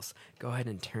Go ahead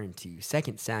and turn to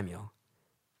 2 Samuel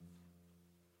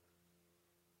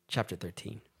chapter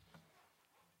 13.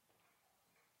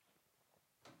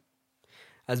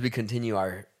 As we continue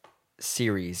our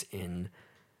series in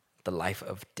the life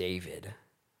of David,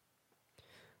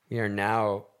 we are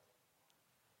now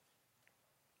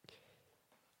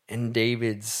in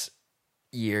David's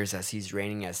years as he's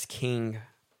reigning as king,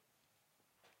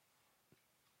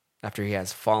 after he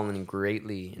has fallen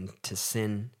greatly into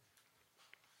sin.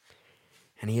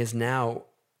 And he is now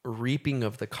reaping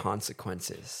of the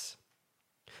consequences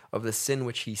of the sin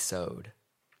which he sowed.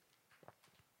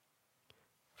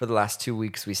 For the last 2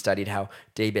 weeks, we studied how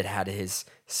David had his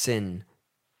sin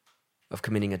of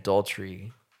committing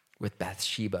adultery with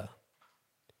Bathsheba,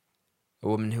 a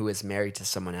woman who was married to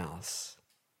someone else.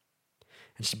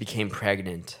 And she became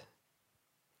pregnant.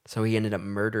 So he ended up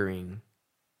murdering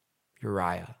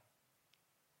Uriah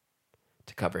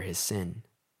to cover his sin.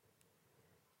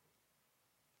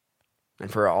 And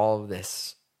for all of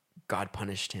this, God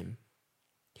punished him.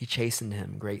 He chastened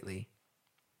him greatly.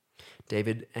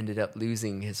 David ended up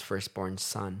losing his firstborn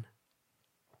son.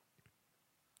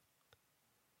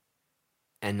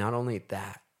 And not only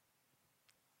that,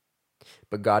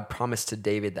 but God promised to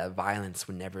David that violence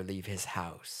would never leave his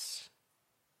house.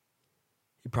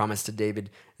 He promised to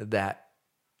David that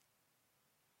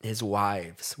his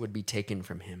wives would be taken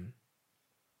from him,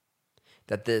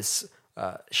 that this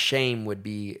shame would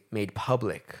be made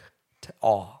public to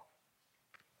all.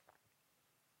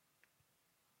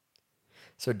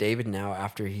 So David now,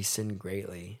 after he sinned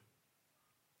greatly,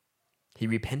 he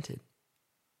repented.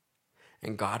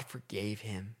 And God forgave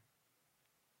him.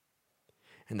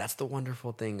 And that's the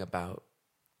wonderful thing about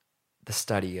the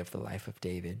study of the life of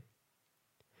David,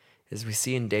 is we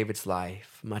see in David's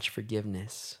life much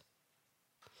forgiveness,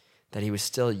 that he was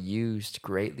still used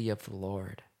greatly of the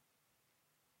Lord,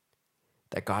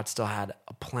 that God still had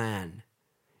a plan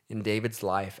in David's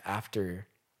life after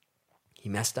he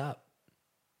messed up,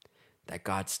 that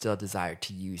God still desired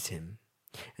to use him,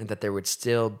 and that there would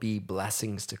still be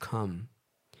blessings to come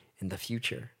in the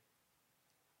future.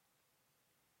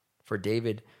 For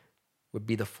David would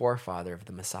be the forefather of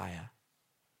the Messiah,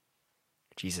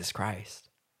 Jesus Christ.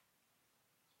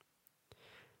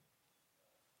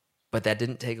 But that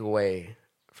didn't take away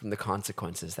from the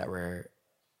consequences that we're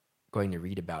going to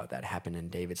read about that happened in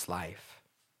David's life.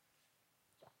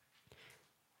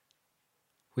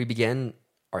 We began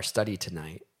our study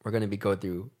tonight. We're going to be going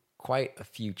through quite a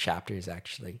few chapters,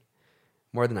 actually,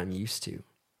 more than I'm used to.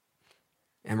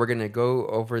 And we're going to go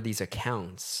over these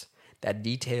accounts that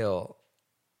detail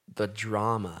the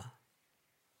drama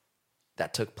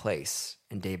that took place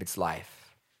in David's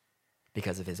life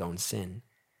because of his own sin.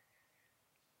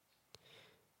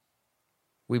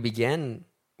 We begin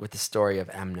with the story of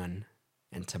Amnon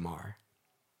and Tamar.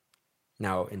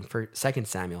 Now, in 2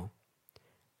 Samuel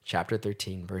chapter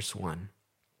 13, verse 1,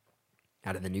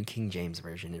 out of the New King James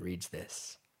Version, it reads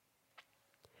this: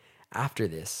 After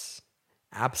this,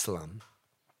 Absalom,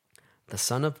 the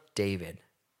son of David,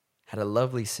 had a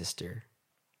lovely sister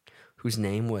whose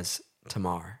name was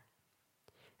Tamar,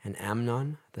 and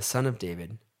Amnon, the son of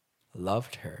David,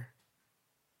 loved her.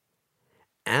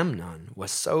 Amnon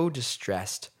was so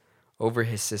distressed over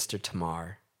his sister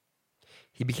Tamar,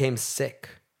 he became sick,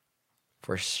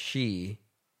 for she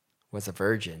was a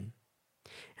virgin,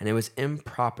 and it was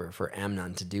improper for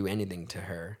Amnon to do anything to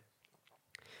her.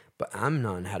 But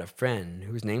Amnon had a friend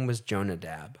whose name was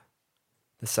Jonadab,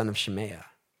 the son of Shimea,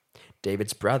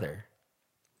 David's brother.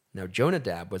 Now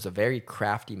Jonadab was a very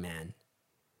crafty man.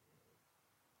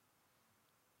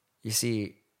 You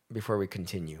see, before we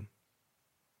continue,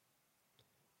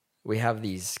 we have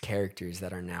these characters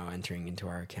that are now entering into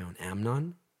our account: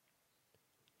 Amnon,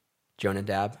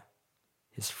 Jonadab,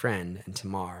 his friend, and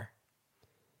Tamar.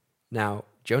 Now,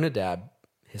 Jonadab,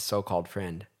 his so-called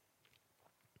friend,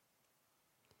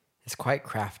 is quite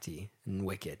crafty and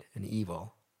wicked and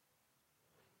evil.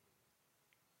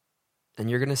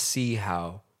 And you're going to see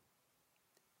how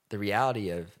the reality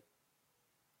of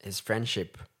his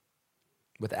friendship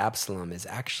with Absalom is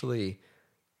actually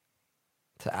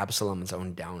to Absalom's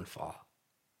own downfall.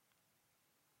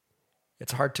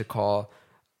 It's hard to call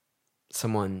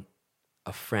someone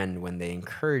a friend when they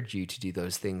encourage you to do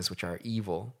those things which are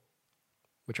evil,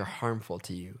 which are harmful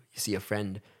to you. You see, a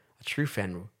true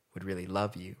friend would really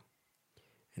love you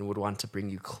and would want to bring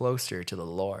you closer to the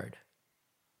Lord.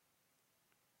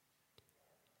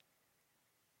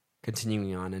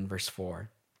 Continuing on in verse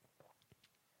 4,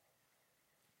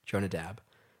 Jonadab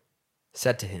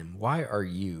said to him, "Why are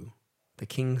you, the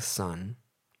king's son,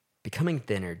 becoming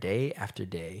thinner day after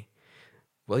day?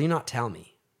 Will you not tell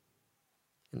me?"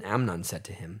 And Amnon said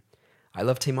to him, I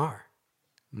love Tamar,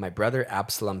 my brother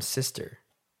Absalom's sister.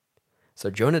 So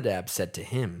Jonadab said to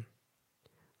him,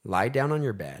 lie down on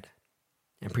your bed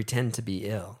and pretend to be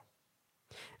ill.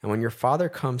 And when your father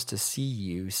comes to see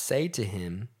you, say to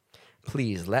him,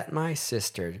 please let my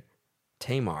sister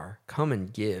Tamar come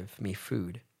and give me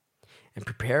food, and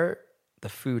prepare the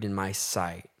food in my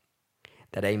sight,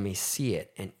 that I may see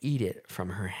it and eat it from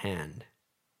her hand.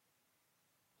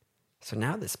 So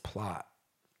now this plot,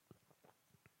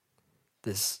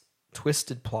 this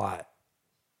twisted plot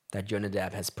that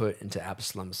Jonadab has put into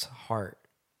Amnon's heart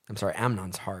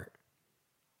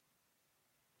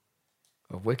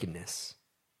of wickedness,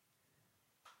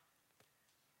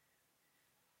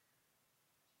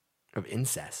 of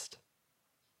incest.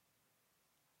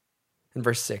 In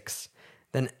verse 6,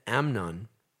 then Amnon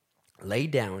lay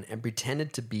down and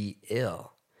pretended to be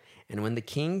ill. And when the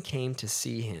king came to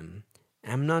see him,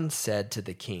 Amnon said to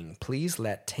the king, please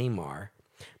let Tamar,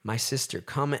 my sister,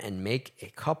 come and make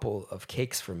a couple of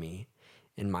cakes for me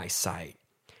in my sight,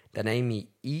 that I may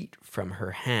eat from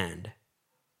her hand.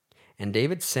 And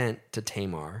David sent to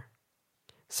Tamar,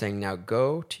 saying, now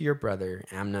go to your brother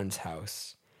Amnon's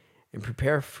house and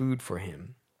prepare food for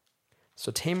him.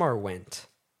 So Tamar went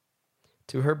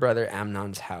to her brother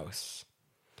Amnon's house,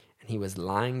 and he was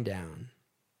lying down.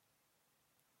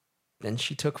 Then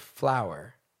she took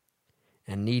flour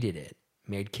and kneaded it,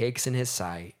 made cakes in his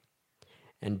sight,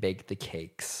 and baked the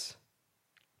cakes.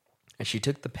 And she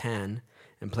took the pan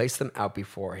and placed them out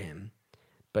before him,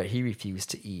 but he refused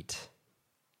to eat.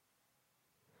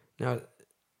 Now,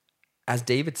 as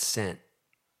David sent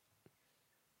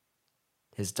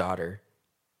his daughter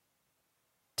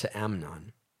to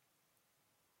Amnon,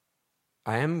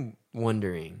 I am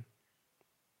wondering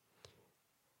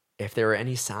if there were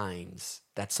any signs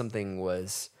that something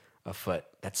was afoot,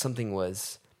 that something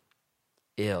was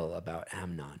ill about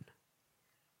Amnon.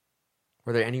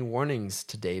 Were there any warnings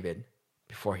to David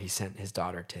before he sent his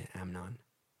daughter to Amnon?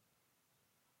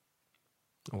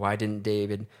 Why didn't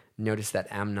David notice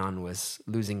that Amnon was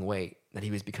losing weight, that he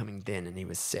was becoming thin and he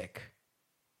was sick?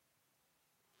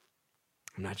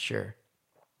 I'm not sure.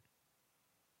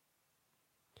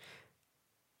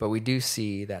 But we do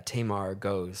see that Tamar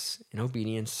goes in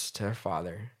obedience to her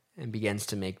father and begins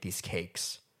to make these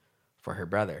cakes for her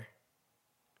brother.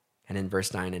 And in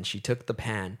verse 9, and she took the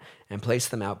pan and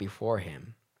placed them out before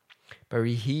him, but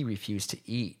he refused to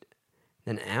eat.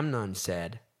 Then Amnon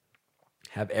said,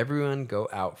 have everyone go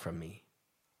out from me.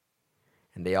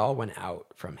 And they all went out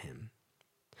from him.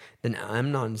 Then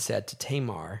Amnon said to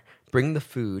Tamar, bring the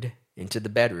food into the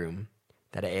bedroom,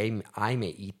 that I may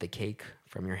eat the cake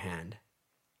from your hand.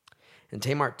 And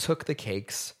Tamar took the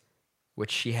cakes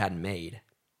which she had made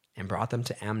and brought them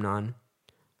to Amnon,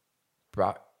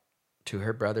 brought to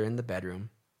her brother in the bedroom.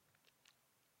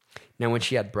 Now when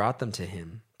she had brought them to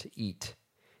him to eat,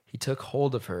 he took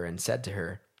hold of her and said to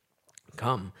her,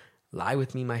 come, lie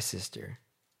with me, my sister.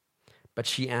 But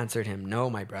she answered him, no,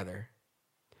 my brother.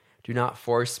 Do not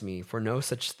force me, for no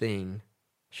such thing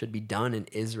should be done in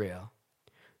Israel.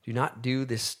 Do not do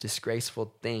this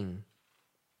disgraceful thing.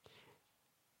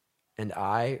 And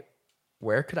I,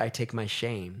 where could I take my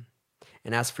shame?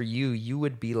 And as for you, you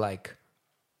would be like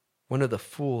one of the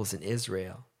fools in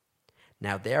Israel.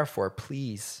 Now therefore,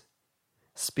 please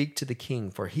speak to the king,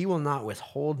 for he will not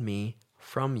withhold me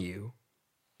from you.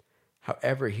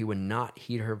 However, he would not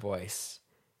heed her voice,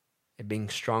 and being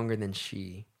stronger than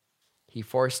she, he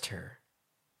forced her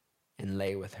and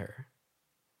lay with her.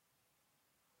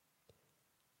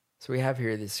 So we have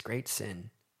here this great sin.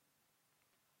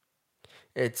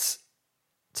 It's,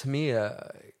 to me,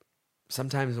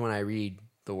 sometimes when I read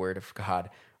the Word of God,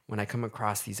 when I come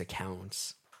across these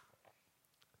accounts,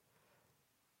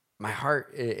 my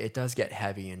heart, it does get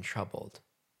heavy and troubled.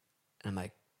 And I'm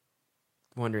like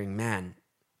wondering, man,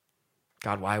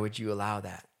 God, why would you allow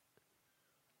that?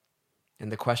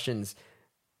 And the questions,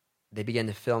 they begin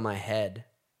to fill my head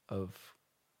of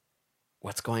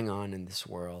what's going on in this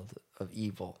world of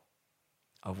evil,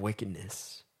 of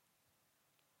wickedness.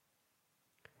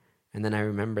 And then I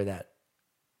remember that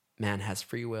man has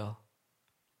free will.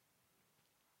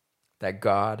 That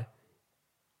God,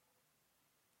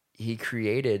 he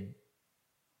created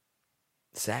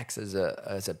sex as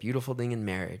a beautiful thing in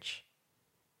marriage.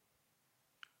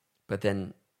 But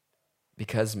then,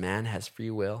 because man has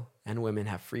free will and women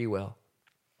have free will,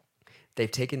 they've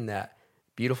taken that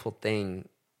beautiful thing,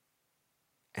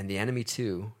 and the enemy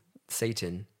too,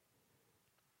 Satan,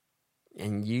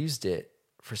 and used it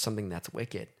for something that's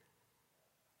wicked.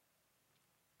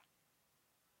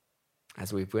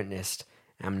 As we've witnessed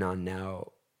Amnon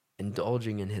now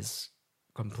indulging in his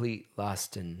complete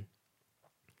lust and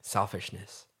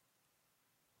selfishness.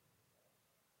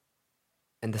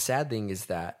 And the sad thing is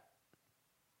that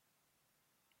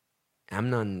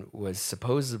Amnon was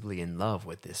supposedly in love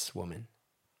with this woman,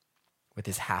 with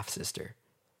his half-sister.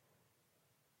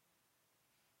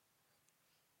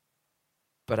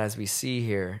 But as we see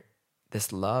here,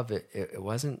 this love, it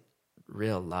wasn't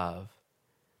real love.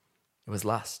 It was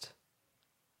lust.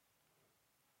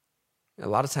 A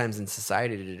lot of times in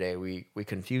society today, we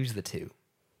confuse the two.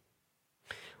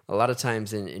 A lot of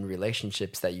times in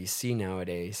relationships that you see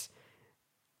nowadays,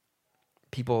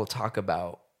 people talk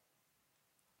about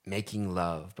making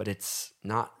love, but it's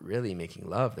not really making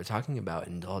love. They're talking about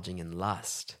indulging in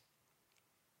lust.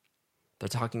 They're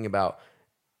talking about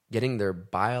getting their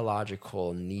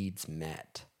biological needs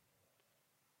met.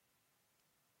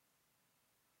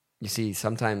 You see,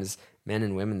 sometimes men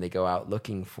and women, they go out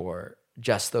looking for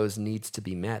just those needs to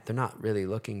be met. They're not really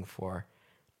looking for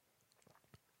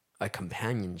a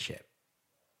companionship.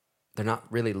 They're not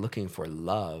really looking for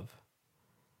love,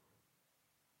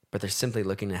 but they're simply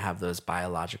looking to have those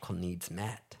biological needs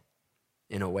met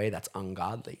in a way that's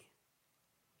ungodly.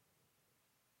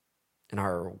 And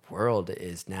our world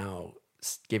is now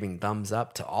giving thumbs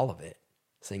up to all of it,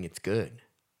 saying it's good,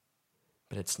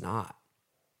 but it's not.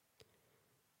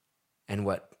 And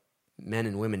what men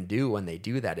and women do when they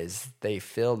do that is they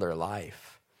fill their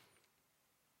life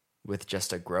with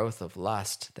just a growth of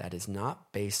lust that is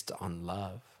not based on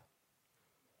love.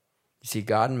 You see,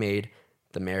 God made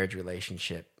the marriage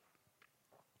relationship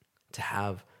to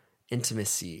have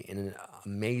intimacy in an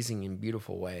amazing and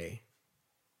beautiful way.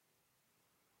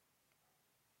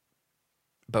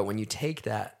 But when you take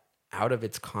that out of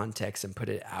its context and put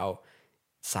it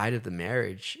outside of the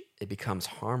marriage, it becomes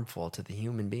harmful to the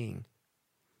human being.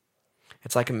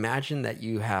 It's like, imagine that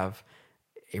you have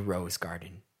a rose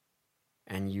garden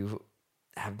and you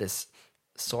have this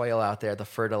soil out there, the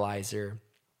fertilizer,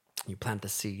 you plant the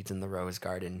seeds in the rose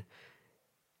garden,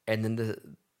 and then the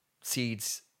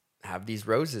seeds have these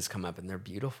roses come up and they're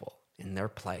beautiful in their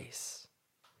place.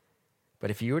 But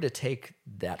if you were to take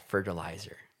that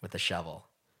fertilizer with a shovel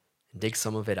and dig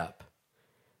some of it up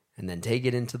and then take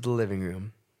it into the living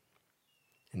room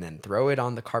and then throw it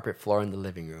on the carpet floor in the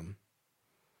living room,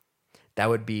 that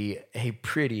would be a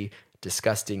pretty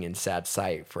disgusting and sad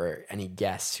sight for any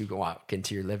guests who walk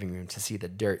into your living room to see the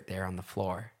dirt there on the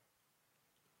floor.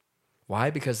 Why?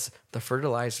 Because the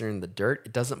fertilizer and the dirt,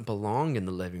 it doesn't belong in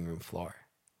the living room floor.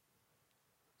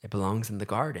 It belongs in the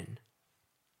garden.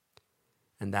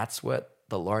 And that's what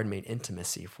the Lord made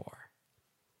intimacy for,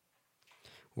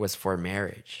 was for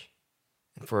marriage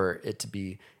and for it to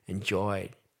be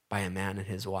enjoyed by a man and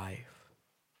his wife.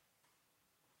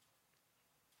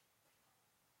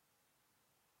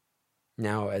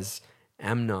 Now, as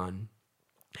Amnon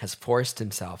has forced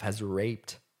himself, has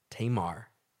raped Tamar,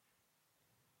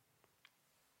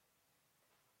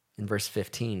 in verse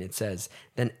 15, it says,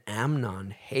 "Then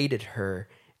Amnon hated her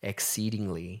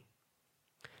exceedingly,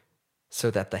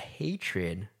 so that the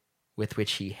hatred with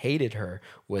which he hated her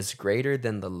was greater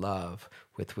than the love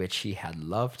with which he had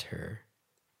loved her.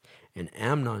 And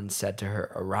Amnon said to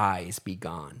her, 'Arise, be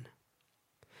gone.'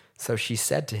 So she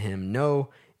said to him,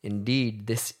 'No, indeed,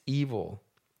 this evil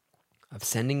of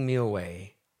sending me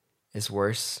away is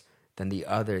worse than the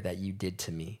other that you did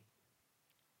to me.'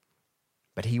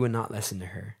 But he would not listen to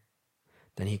her.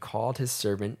 Then he called his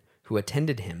servant who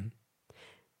attended him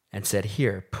and said,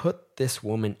 'Here, put this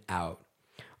woman out,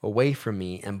 away from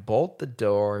me, and bolt the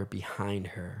door behind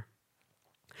her.'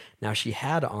 Now she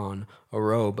had on a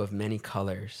robe of many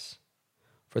colors,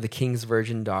 for the king's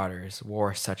virgin daughters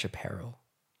wore such apparel.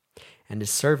 And his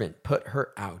servant put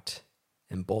her out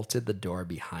and bolted the door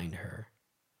behind her.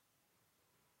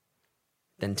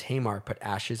 Then Tamar put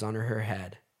ashes on her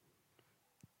head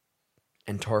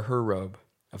and tore her robe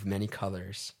of many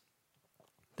colors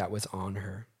that was on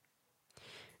her,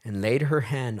 and laid her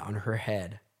hand on her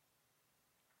head,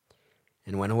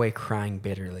 and went away crying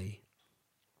bitterly.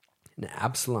 And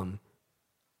Absalom,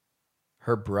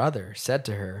 her brother, said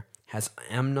to her, 'Has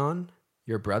Amnon,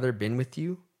 your brother, been with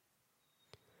you?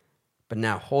 But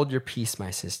now hold your peace,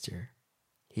 my sister.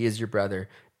 He is your brother.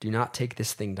 Do not take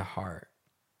this thing to heart.'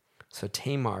 So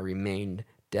Tamar remained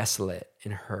desolate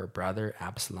in her brother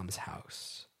Absalom's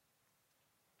house."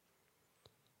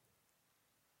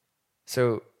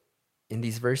 So in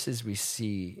these verses, we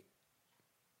see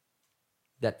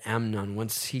that Amnon,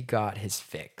 once he got his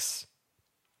fix,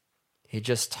 he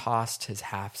just tossed his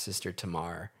half-sister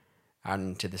Tamar out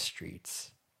into the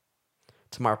streets.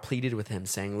 Tamar pleaded with him,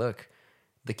 saying, "Look,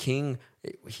 the king,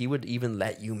 he would even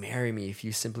let you marry me if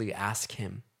you simply ask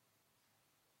him,"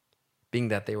 being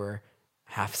that they were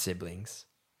half-siblings.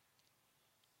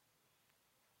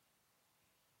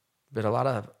 But a lot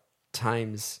of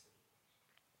times,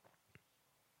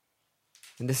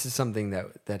 and this is something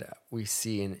that we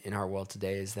see in our world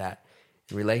today, is that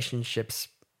in relationships,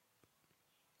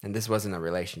 and this wasn't a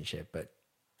relationship, but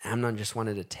Amnon just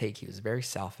wanted to take. He was very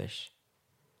selfish.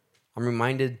 I'm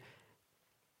reminded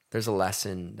there's a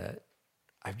lesson that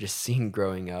I've just seen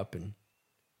growing up, and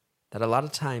that a lot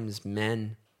of times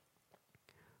men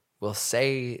will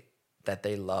say that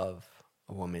they love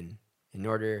a woman in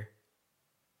order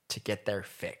to get their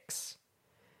fix.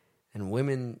 And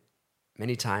women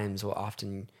many times will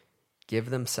often give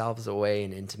themselves away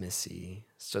in intimacy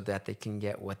so that they can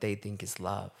get what they think is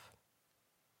love.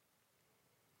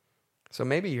 So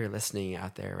maybe you're listening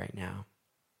out there right now,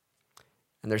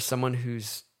 and there's someone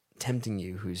who's tempting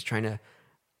you, who's trying to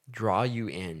draw you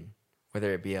in,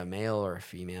 whether it be a male or a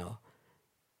female.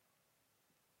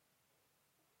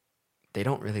 They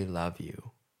don't really love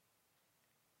you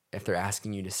if they're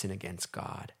asking you to sin against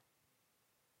God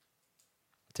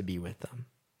to be with them.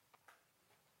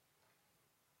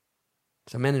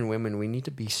 So men and women, we need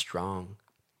to be strong.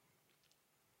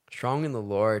 Strong in the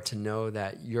Lord, to know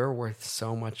that you're worth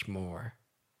so much more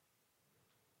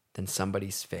than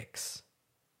somebody's fix.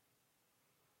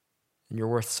 And you're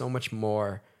worth so much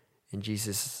more in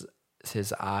Jesus'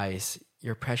 his eyes.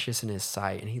 You're precious in his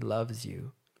sight, and he loves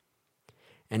you.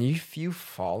 And if you've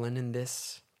fallen in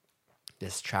this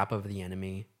trap of the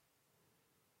enemy,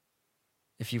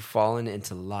 if you've fallen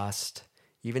into lust,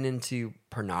 even into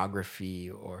pornography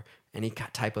or any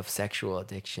type of sexual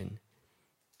addiction,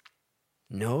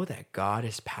 know that God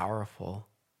is powerful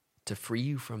to free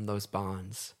you from those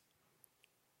bonds,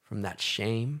 from that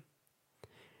shame,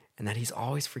 and that he's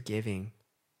always forgiving,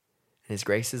 and his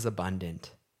grace is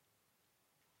abundant,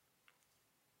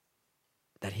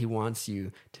 that he wants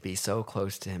you to be so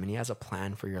close to him, and he has a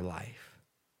plan for your life.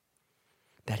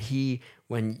 That he,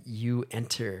 when you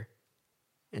enter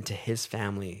into his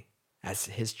family as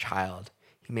his child,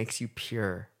 he makes you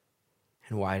pure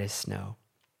and white as snow.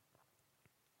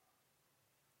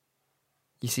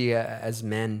 You see, as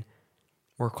men,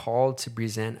 we're called to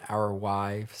present our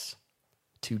wives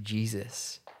to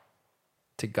Jesus,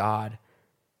 to God,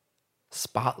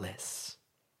 spotless.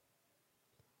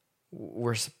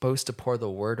 We're supposed to pour the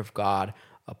word of God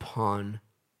upon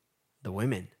the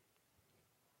women.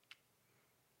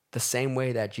 The same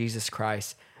way that Jesus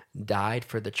Christ died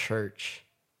for the church,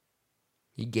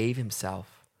 he gave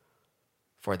himself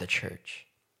for the church.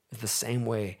 It's the same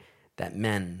way that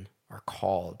men are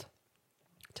called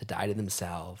to die to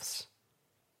themselves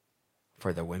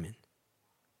for their women,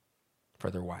 for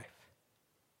their wife.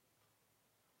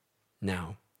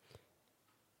 Now,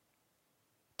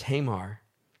 Tamar,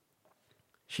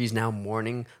 she's now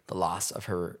mourning the loss of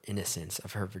her innocence,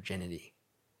 of her virginity.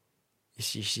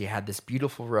 She had this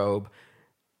beautiful robe,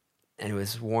 and it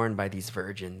was worn by these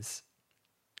virgins.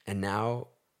 And now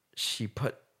she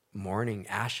put mourning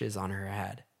ashes on her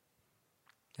head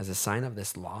as a sign of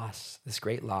this loss, this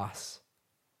great loss.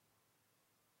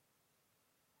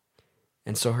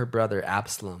 And so her brother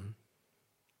Absalom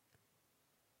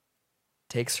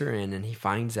takes her in, and he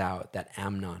finds out that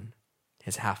Amnon,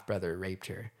 his half-brother, raped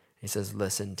her. He says,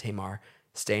 "Listen, Tamar,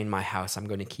 stay in my house. I'm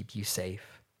going to keep you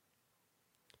safe."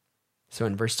 So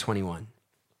in verse 21,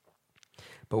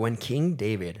 "But when King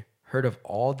David heard of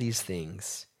all these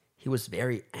things, he was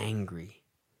very angry.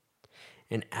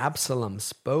 And Absalom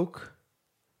spoke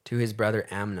to his brother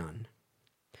Amnon,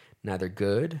 neither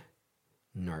good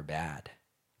nor bad.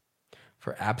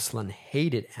 For Absalom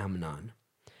hated Amnon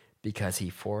because he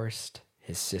forced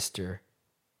his sister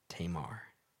Tamar.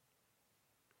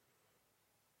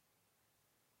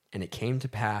 And it came to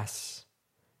pass,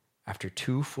 after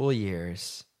 2 full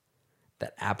years,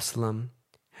 that Absalom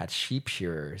had sheep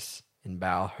shearers in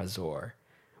Baal Hazor,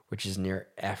 which is near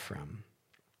Ephraim.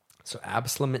 So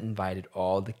Absalom invited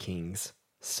all the king's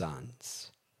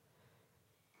sons."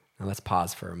 Now let's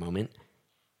pause for a moment.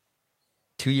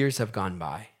 2 years have gone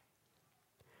by.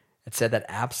 It said that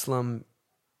Absalom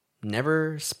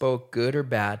never spoke good or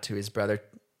bad to his brother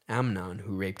Amnon,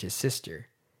 who raped his sister.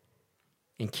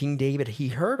 And King David, he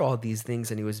heard all these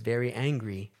things and he was very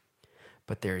angry.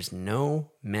 But there is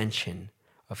no mention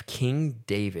of King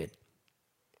David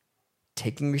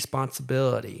taking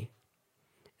responsibility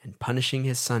and punishing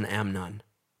his son Amnon.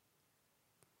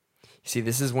 You see,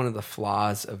 this is one of the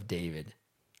flaws of David.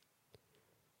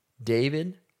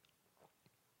 David,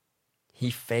 he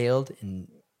failed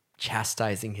in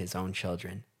chastising his own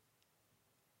children.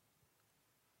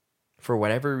 For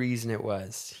whatever reason it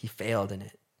was, he failed in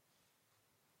it.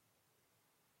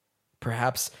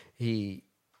 Perhaps he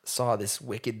saw this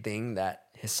wicked thing that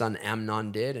his son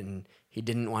Amnon did, and he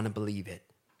didn't want to believe it.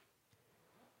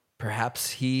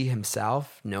 perhaps he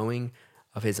himself, knowing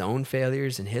of his own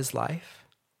failures in his life,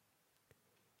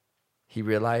 he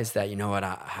realized that,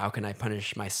 how can I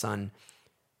punish my son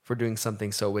for doing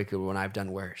something so wicked when I've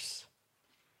done worse?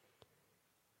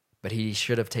 But he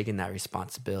should have taken that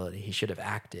responsibility. He should have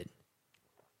acted.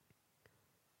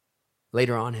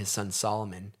 Later on, his son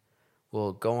Solomon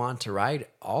will go on to write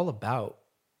all about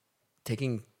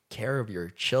taking care of your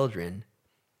children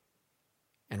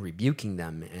and rebuking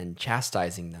them and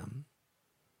chastising them.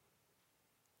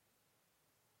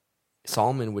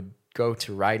 Solomon would go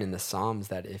to write in the Psalms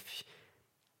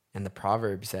and the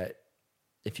Proverbs that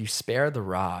if you spare the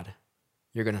rod,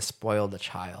 you're going to spoil the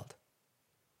child.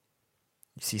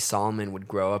 You see, Solomon would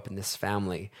grow up in this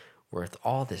family with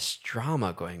all this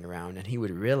drama going around, and he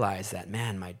would realize that,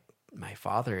 man, my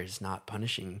father is not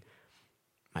punishing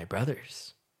my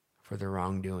brothers for their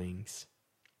wrongdoings.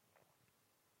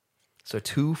 So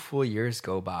 2 full years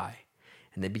go by,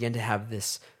 and they begin to have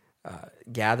this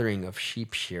gathering of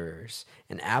sheep shearers.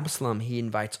 And Absalom, he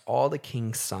invites all the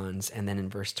king's sons. And then in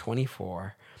verse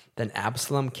 24, then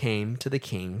Absalom came to the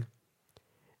king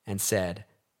and said,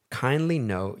 kindly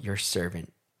note your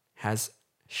servant has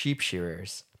sheep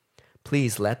shearers.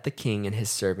 Please let the king and his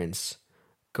servants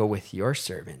go with your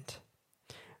servant.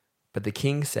 But the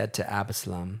king said to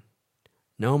Absalom,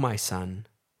 no, my son,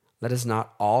 let us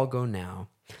not all go now,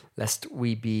 lest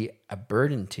we be a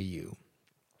burden to you.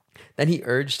 Then he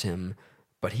urged him,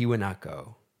 but he would not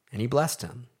go, and he blessed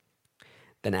him.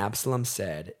 Then Absalom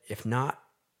said, if not,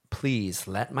 please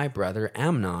let my brother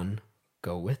Amnon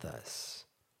go with us.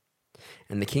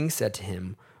 And the king said to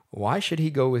him, why should he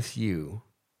go with you?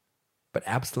 But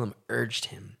Absalom urged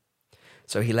him.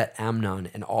 So he let Amnon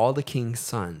and all the king's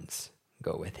sons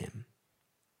go with him.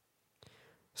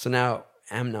 So now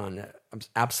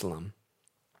Absalom,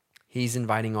 he's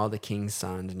inviting all the king's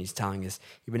sons, and he's telling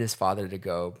even his father to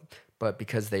go. But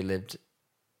because they lived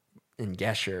in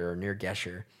Geshur or near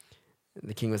Geshur,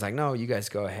 the king was like, no, you guys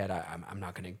go ahead. I'm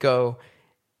not going to go.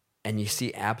 And you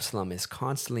see Absalom is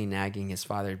constantly nagging his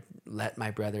father, let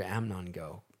my brother Amnon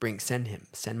go.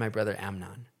 Send my brother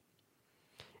Amnon.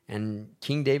 And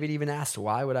King David even asked,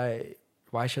 why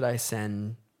should I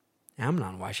send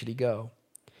Amnon? Why should he go?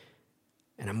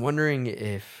 And I'm wondering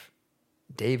if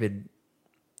David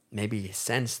maybe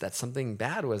sensed that something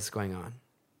bad was going on,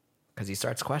 because he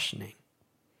starts questioning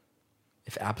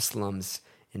if Absalom's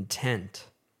intent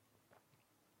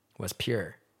was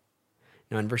pure.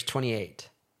 Now in verse 28,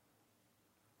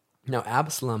 now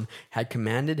Absalom had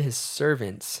commanded his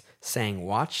servants, saying,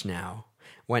 watch now,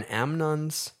 when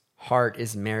Amnon's heart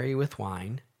is merry with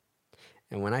wine,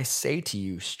 and when I say to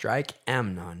you, strike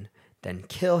Amnon, then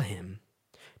kill him,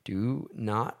 do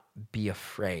not be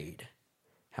afraid.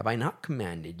 Have I not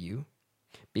commanded you?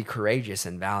 Be courageous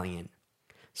and valiant.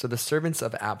 So the servants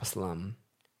of Absalom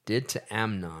did to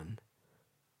Amnon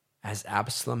as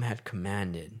Absalom had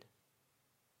commanded.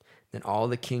 Then all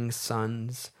the king's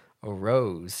sons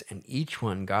arose, and each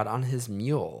one got on his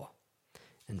mule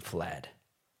and fled.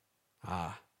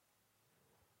 Now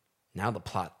the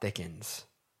plot thickens.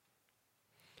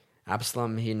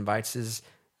 Absalom, he invites his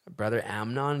brother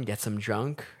Amnon, gets him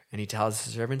drunk, and he tells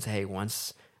his servants, hey,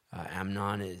 once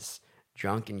Amnon is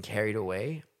drunk and carried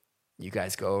away, you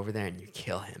guys go over there and you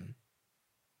kill him.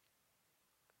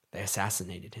 They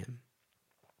assassinated him.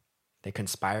 They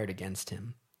conspired against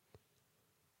him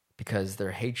because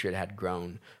their hatred had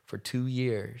grown for 2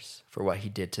 years for what he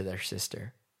did to their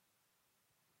sister.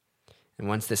 And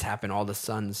once this happened, all the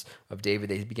sons of David,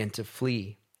 they began to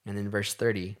flee. And in verse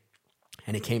 30,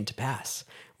 and it came to pass,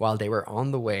 while they were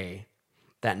on the way,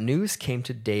 that news came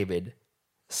to David,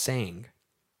 saying,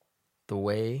 the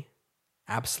way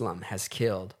Absalom has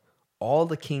killed all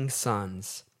the king's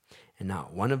sons, and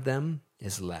not one of them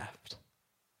is left.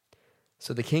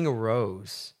 So the king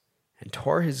arose and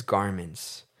tore his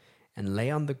garments and lay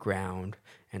on the ground,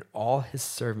 and all his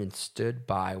servants stood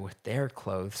by with their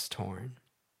clothes torn.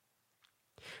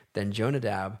 Then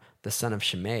Jonadab, the son of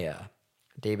Shemaiah,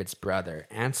 David's brother,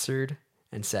 answered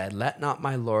and said, let not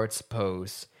my lord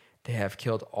suppose they have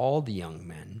killed all the young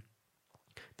men,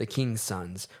 the king's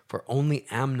sons, for only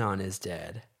Amnon is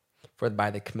dead. For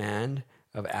by the command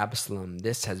of Absalom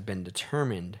this has been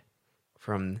determined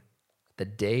from the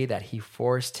day that he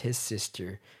forced his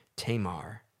sister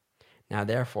Tamar. Now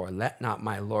therefore let not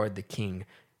my lord the king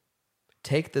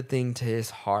take the thing to his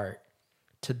heart,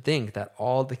 to think that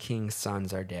all the king's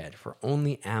sons are dead, for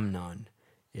only Amnon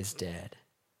is dead.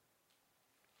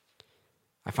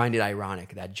 I find it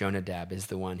ironic that Jonadab is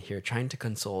the one here trying to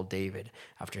console David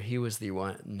after he was the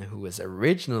one who was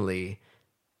originally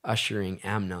ushering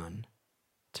Amnon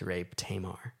to rape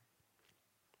Tamar.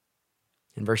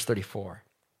 In verse 34,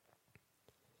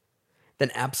 then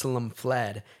Absalom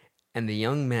fled, and the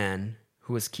young man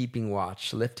who was keeping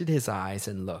watch lifted his eyes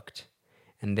and looked,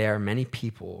 and there many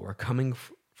people were coming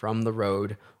from the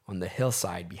road on the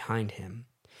hillside behind him.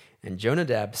 And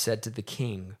Jonadab said to the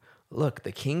king, "Look,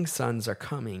 the king's sons are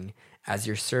coming, as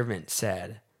your servant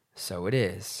said. So it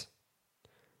is."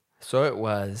 So it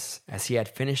was, as he had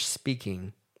finished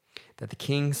speaking, that the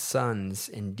king's sons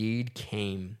indeed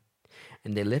came,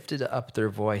 and they lifted up their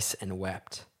voice and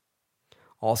wept.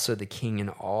 Also the king and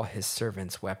all his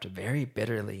servants wept very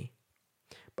bitterly.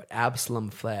 But Absalom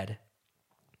fled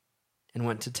and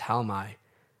went to Talmai,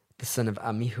 the son of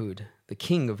Ammihud, the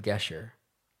king of Geshur.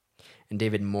 And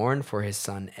David mourned for his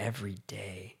son every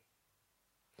day.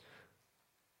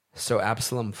 So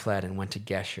Absalom fled and went to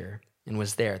Geshur, and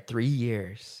was there 3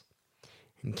 years.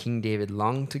 And King David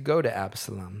longed to go to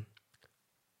Absalom,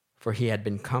 for he had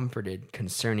been comforted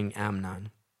concerning Amnon,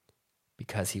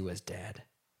 because he was dead.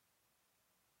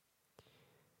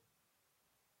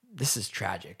 This is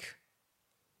tragic.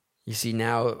 You see,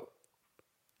 now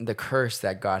the curse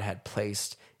that God had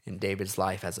placed in David's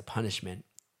life as a punishment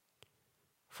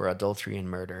for adultery and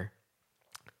murder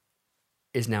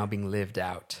is now being lived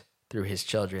out through his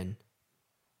children.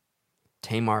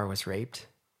 Tamar was raped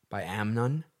by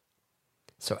Amnon,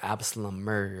 so Absalom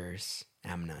murders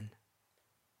Amnon.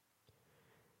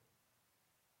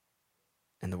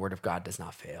 And the word of God does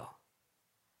not fail.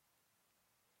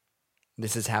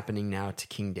 This is happening now to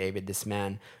King David, this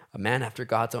man, a man after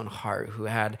God's own heart who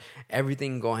had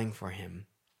everything going for him,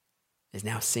 is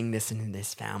now seeing this in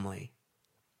his family.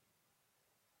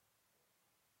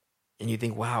 And you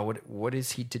think, wow, what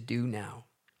is he to do now?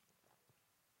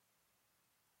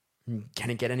 Can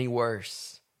it get any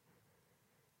worse?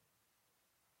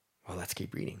 Well, let's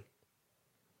keep reading.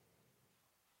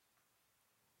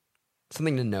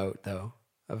 Something to note, though,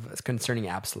 concerning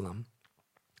Absalom.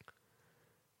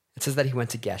 It says that he went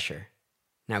to Geshur.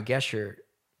 Now, Geshur,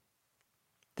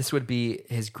 this would be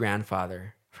his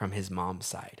grandfather from his mom's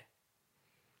side.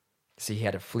 So he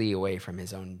had to flee away from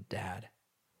his own dad.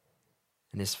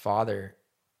 And his father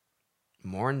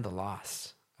mourned the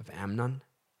loss of Amnon.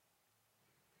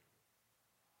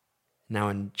 Now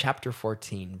in chapter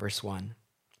 14, verse 1,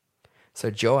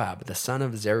 so Joab, the son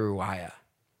of Zeruiah,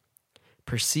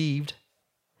 perceived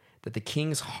that the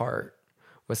king's heart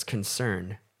was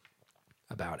concerned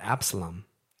about Absalom.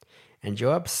 And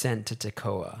Joab sent to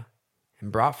Tekoa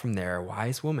and brought from there a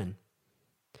wise woman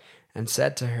and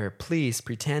said to her, "Please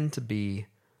pretend to be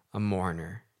a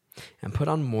mourner and put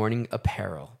on mourning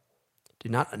apparel. Do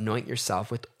not anoint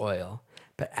yourself with oil,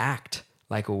 but act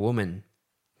like a woman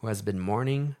who has been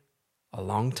mourning a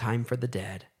long time for the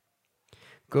dead.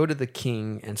 Go to the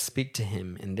king and speak to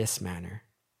him in this manner."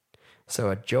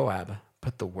 So Joab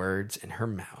put the words in her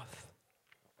mouth.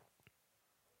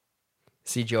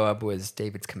 See, Joab was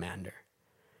David's commander.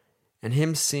 And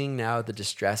him seeing now the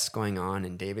distress going on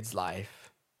in David's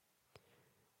life,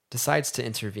 decides to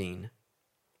intervene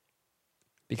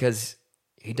because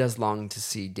he does long to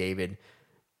see David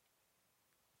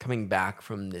coming back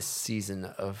from this season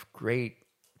of great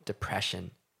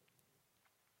depression.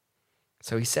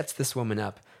 So he sets this woman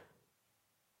up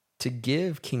to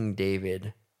give King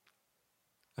David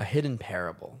a hidden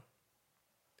parable.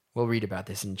 We'll read about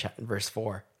this in verse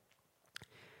 4.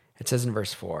 It says in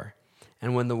verse 4,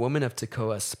 "And when the woman of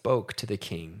Tekoa spoke to the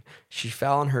king, she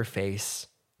fell on her face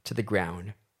to the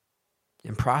ground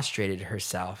and prostrated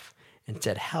herself and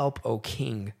said, 'Help, O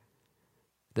king.'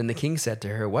 Then the king said to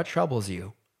her, 'What troubles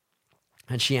you?'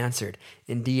 And she answered,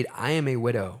 'Indeed, I am a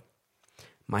widow.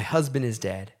 My husband is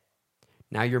dead.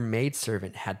 Now your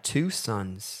maidservant had 2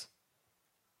 sons,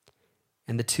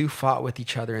 and the 2 fought with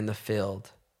each other in the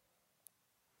field.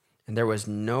 And there was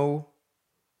no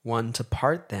one to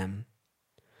part them,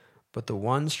 but the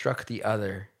one struck the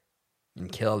other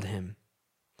and killed him.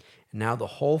 And now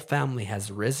the whole family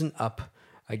has risen up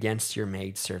against your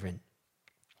maidservant.'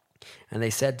 And they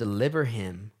said, 'Deliver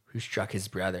him who struck his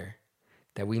brother,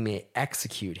 that we may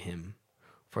execute him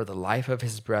for the life of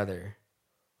his brother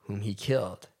whom he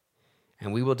killed,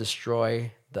 and we will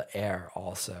destroy the heir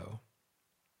also.'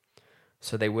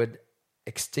 So they would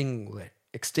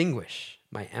extinguish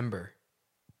my ember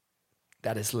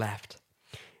that is left,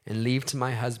 and leave to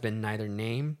my husband neither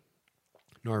name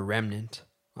nor remnant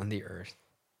on the earth."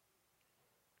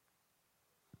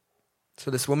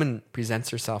 So this woman presents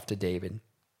herself to David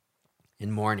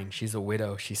in mourning. She's a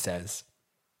widow, she says,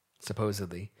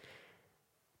 supposedly.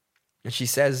 And she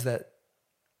says that,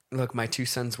 "Look, my 2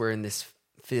 sons were in this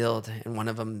field, and one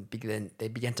of them began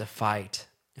to fight,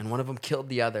 and one of them killed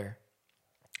the other.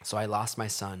 So I lost my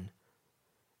son,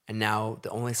 And now the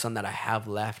only son that I have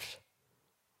left,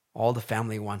 all the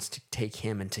family wants to take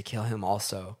him and to kill him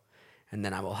also, and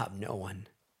then I will have no one.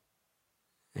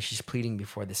 And she's pleading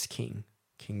before this king,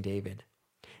 King David.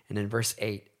 And in verse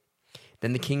 8,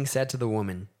 then the king said to the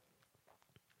woman,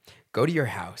 go to your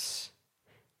house,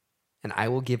 and I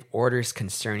will give orders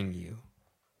concerning you.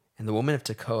 And the woman of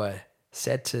Tekoa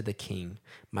said to the king,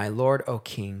 my lord, O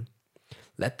king,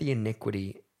 let the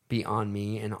iniquity be on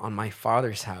me and on my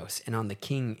father's house, and on the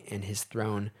king and his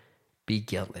throne be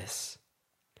guiltless.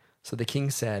 So the king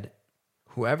said,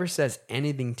 whoever says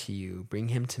anything to you, bring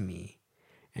him to me,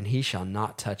 and he shall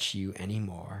not touch you any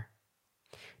more.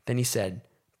 Then he said,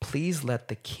 please let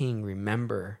the king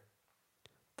remember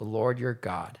the Lord your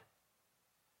God,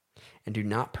 and do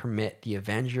not permit the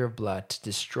avenger of blood to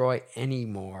destroy any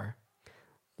more,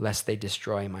 lest they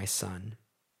destroy my son.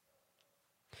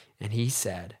 And he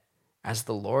said, as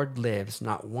the Lord lives,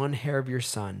 not one hair of your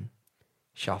son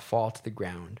shall fall to the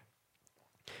ground.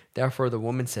 Therefore the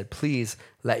woman said, please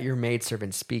let your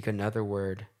maidservant speak another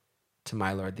word to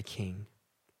my lord the king.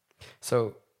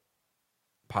 So,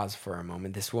 pause for a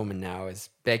moment. This woman now is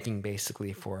begging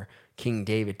basically for King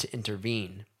David to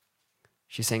intervene.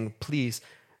 She's saying, please,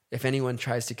 if anyone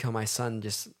tries to kill my son,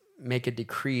 just make a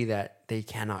decree that they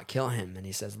cannot kill him. And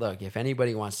he says, look, if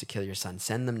anybody wants to kill your son,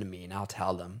 send them to me and I'll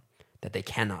tell them that they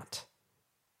cannot.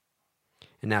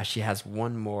 And now she has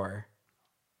one more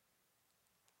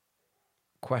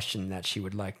question that she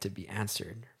would like to be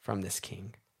answered from this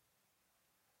king.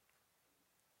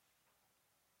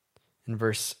 In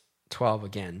verse 12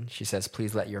 again, she says,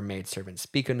 please let your maidservant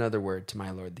speak another word to my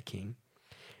lord the king.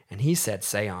 And he said,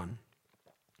 say on.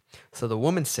 So the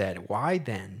woman said, why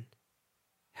then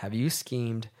have you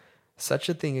schemed such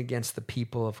a thing against the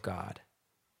people of God?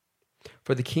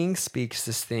 For the king speaks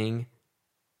this thing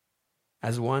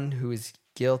as one who is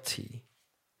guilty,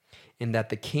 in that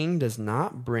the king does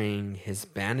not bring his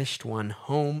banished one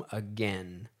home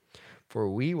again, for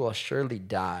we will surely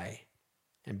die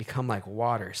and become like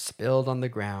water spilled on the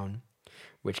ground,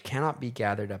 which cannot be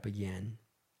gathered up again.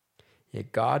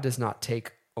 Yet God does not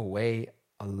take away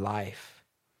a life,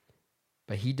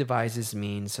 but he devises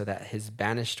means so that his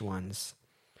banished ones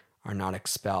are not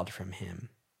expelled from him.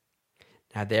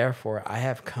 Now therefore I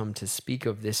have come to speak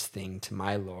of this thing to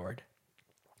my lord,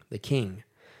 the king,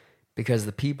 because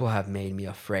the people have made me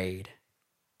afraid.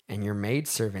 And your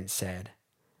maidservant said,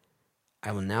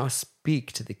 I will now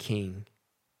speak to the king.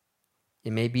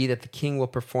 It may be that the king will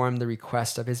perform the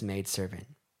request of his maidservant.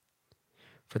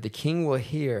 For the king will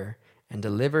hear and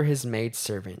deliver his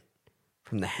maidservant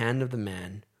from the hand of the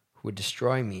man who would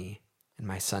destroy me and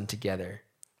my son together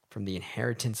from the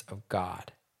inheritance of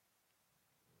God.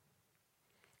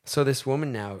 So this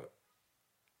woman now,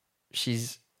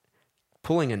 she's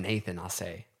pulling a Nathan, I'll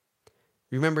say.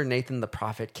 Remember Nathan the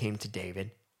prophet came to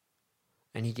David,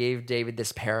 and he gave David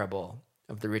this parable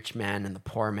of the rich man and the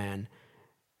poor man,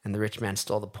 and the rich man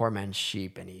stole the poor man's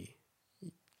sheep, and he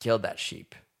killed that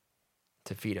sheep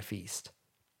to feed a feast.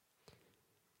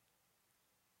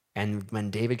 And when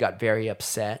David got very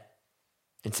upset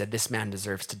and said, this man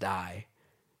deserves to die,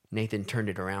 Nathan turned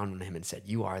it around on him and said,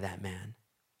 you are that man.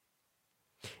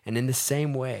 And in the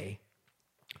same way,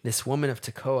 this woman of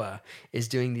Tekoa is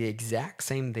doing the exact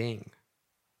same thing,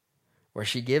 where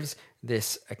she gives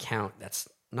this account that's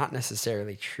not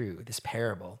necessarily true, this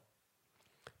parable,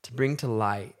 to bring to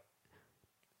light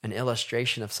an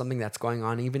illustration of something that's going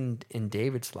on even in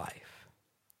David's life.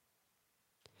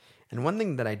 And one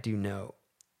thing that I do know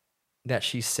that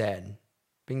she said,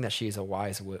 being that she is a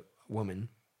wise woman,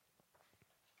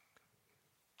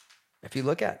 if you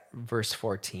look at verse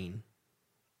 14,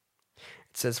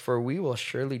 it says, for we will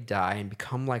surely die and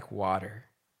become like water,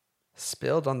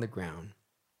 spilled on the ground,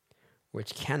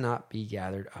 which cannot be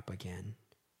gathered up again.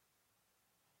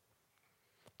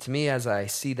 To me, as I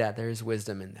see that, there is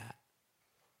wisdom in that.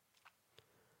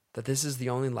 That this is the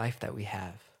only life that we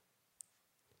have.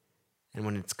 And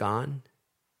when it's gone,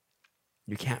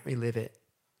 you can't relive it.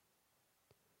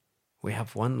 We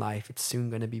have one life, it's soon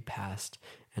going to be past,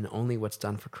 and only what's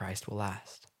done for Christ will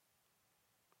last.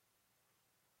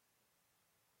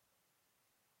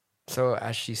 So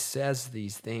as she says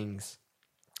these things,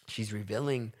 she's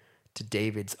revealing to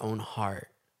David's own heart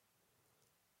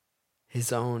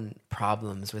his own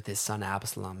problems with his son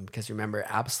Absalom. Because remember,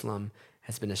 Absalom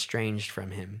has been estranged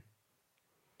from him.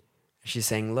 She's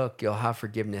saying, look, you'll have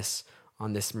forgiveness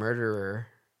on this murderer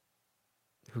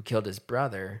who killed his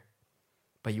brother,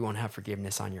 but you won't have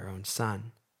forgiveness on your own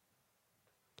son.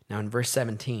 Now in verse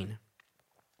 17,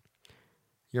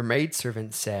 your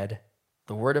maidservant said,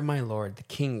 the word of my lord, the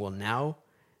king, will now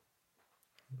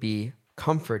be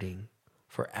comforting,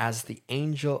 For as the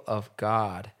angel of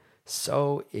God,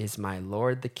 so is my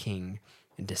Lord the King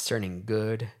in discerning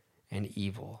good and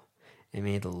evil. And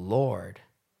may the Lord,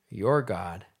 your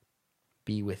God,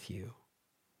 be with you.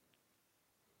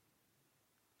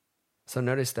 So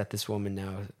notice that this woman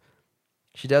now,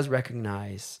 she does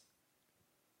recognize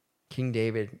King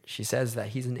David. She says that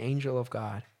he's an angel of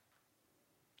God.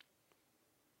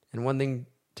 And one thing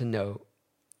to note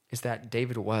is that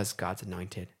David was God's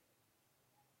anointed.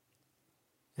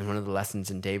 And one of the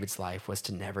lessons in David's life was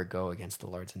to never go against the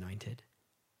Lord's anointed.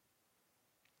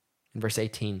 In verse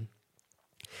 18,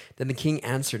 then the king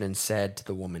answered and said to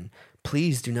the woman,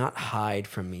 please do not hide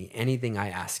from me anything I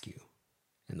ask you.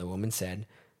 And the woman said,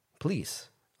 please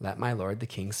let my lord the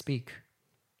king speak.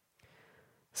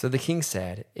 So the king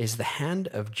said, is the hand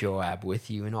of Joab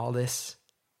with you in all this?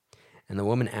 And the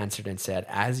woman answered and said,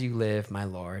 as you live, my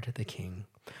lord the king,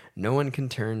 no one can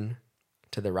turn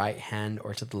to the right hand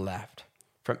or to the left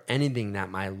from anything that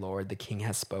my lord the king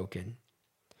has spoken.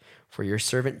 For your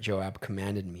servant Joab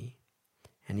commanded me,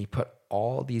 and he put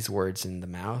all these words in the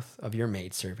mouth of your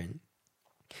maidservant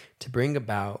to bring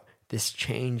about this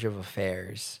change of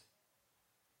affairs.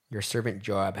 Your servant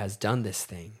Joab has done this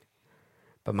thing,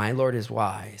 but my lord is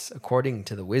wise, according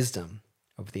to the wisdom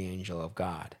of the angel of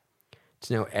God,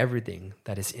 to know everything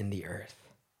that is in the earth.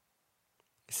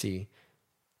 See,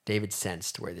 David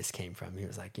sensed where this came from. He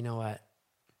was like, you know what?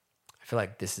 I feel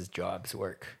like this is Joab's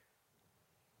work.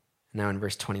 Now in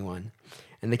verse 21,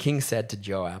 and the king said to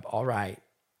Joab, all right,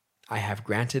 I have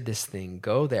granted this thing.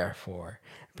 Go therefore,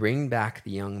 bring back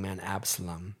the young man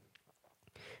Absalom.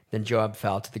 Then Joab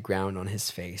fell to the ground on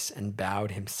his face and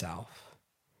bowed himself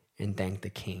and thanked the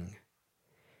king.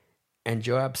 And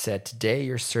Joab said, today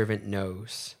your servant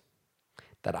knows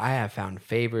that I have found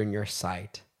favor in your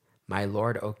sight, my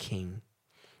lord, O king,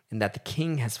 and that the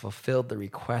king has fulfilled the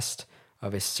request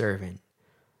of his servant.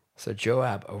 So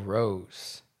Joab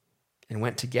arose and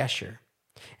went to Geshur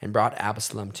and brought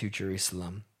Absalom to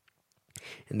Jerusalem.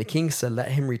 And the king said,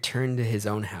 let him return to his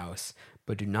own house,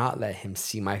 but do not let him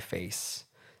see my face.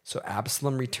 So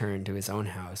Absalom returned to his own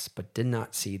house, but did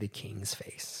not see the king's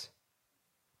face.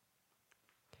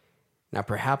 Now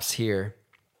perhaps here,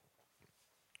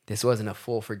 this wasn't a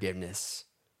full forgiveness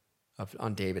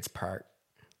on David's part.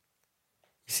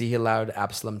 You see, he allowed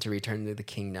Absalom to return to the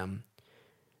kingdom,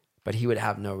 but he would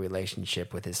have no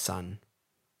relationship with his son.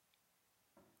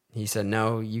 He said,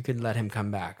 no, you can let him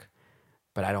come back,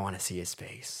 but I don't want to see his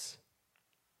face.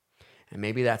 And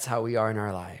maybe that's how we are in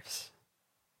our lives.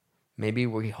 Maybe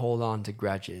we hold on to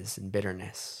grudges and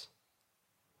bitterness.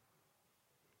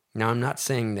 Now, I'm not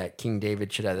saying that King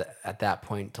David should have, at that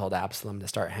point, told Absalom to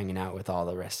start hanging out with all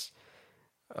the rest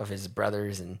of his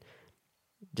brothers and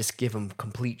just give him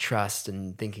complete trust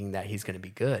and thinking that he's going to be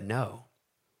good. No.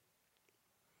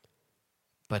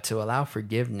 But to allow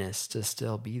forgiveness to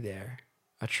still be there,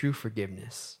 a true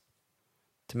forgiveness,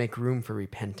 to make room for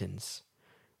repentance,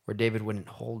 where David wouldn't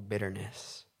hold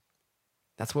bitterness.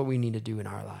 That's what we need to do in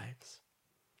our lives,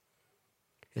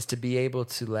 is to be able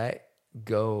to let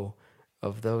go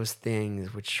of those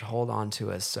things which hold on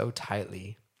to us so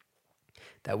tightly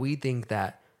that we think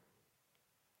that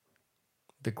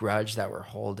the grudge that we're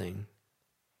holding,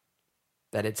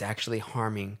 that it's actually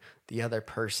harming the other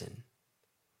person,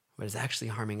 but it's actually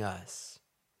harming us.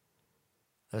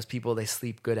 Those people, they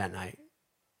sleep good at night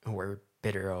and we're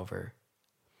bitter over.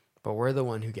 But we're the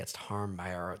one who gets harmed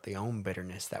by the own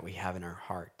bitterness that we have in our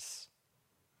hearts.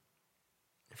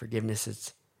 And forgiveness,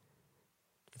 it's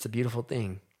a beautiful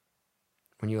thing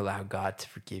when you allow God to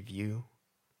forgive you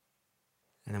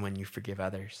and then when you forgive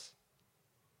others.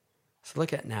 So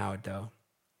look at now, though.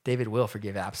 David will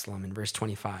forgive Absalom in verse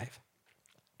 25.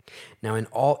 Now in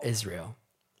all Israel,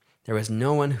 there was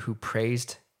no one who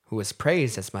was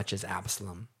praised as much as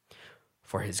Absalom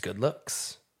for his good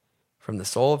looks. From the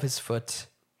sole of his foot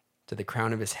to the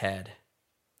crown of his head,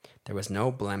 there was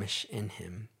no blemish in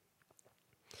him.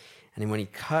 And when he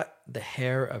cut the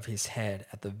hair of his head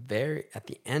at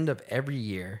the end of every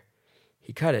year,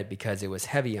 he cut it because it was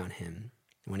heavy on him.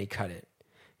 And when he cut it,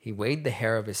 he weighed the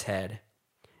hair of his head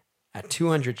at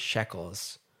 200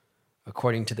 shekels,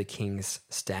 according to the king's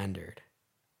standard.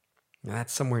 Now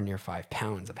that's somewhere near 5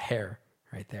 pounds of hair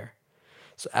right there.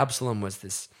 So Absalom was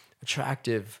this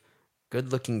attractive,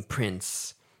 good-looking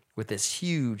prince with this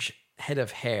huge head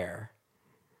of hair.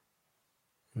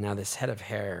 Now this head of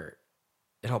hair,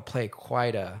 it'll play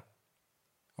quite a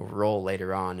role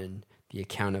later on in the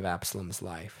account of Absalom's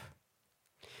life.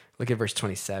 Look at verse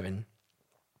 27.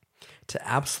 To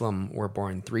Absalom were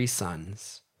born 3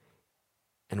 sons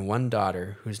and 1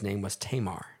 daughter whose name was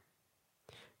Tamar.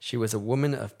 She was a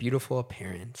woman of beautiful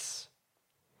appearance.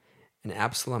 And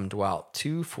Absalom dwelt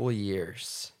 2 full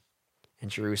years in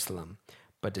Jerusalem,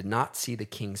 but did not see the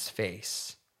king's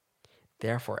face.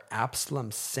 Therefore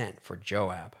Absalom sent for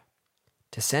Joab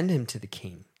to send him to the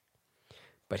king,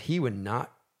 but he would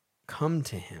not come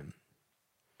to him.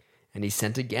 And he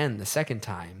sent again the second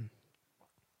time.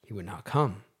 He would not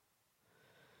come.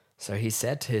 So he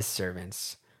said to his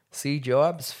servants, "See,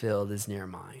 Joab's field is near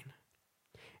mine,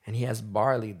 and he has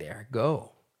barley there.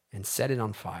 Go and set it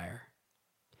on fire."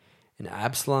 And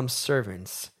Absalom's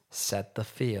servants set the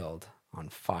field on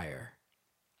fire.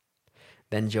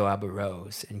 Then Joab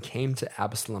arose and came to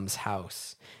Absalom's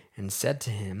house and said to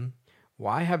him,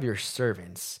 "Why have your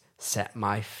servants set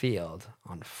my field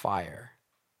on fire?"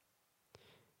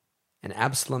 And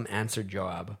Absalom answered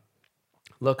Joab,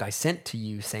 "Look, I sent to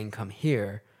you, saying, 'Come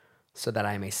here,' so that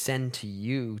I may send to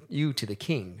you to the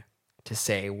king, to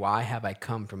say, 'Why have I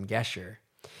come from Geshur?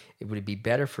 It would be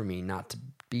better for me not to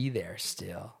be there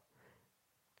still.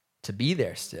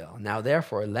 Now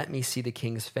therefore let me see the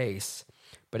king's face.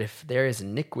 But if there is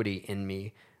iniquity in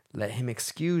me, let him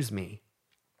excuse me.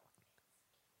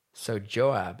 So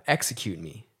Joab execute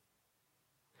me."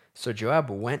 So Joab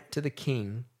went to the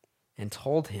king and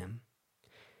told him.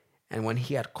 And when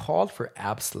he had called for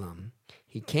Absalom,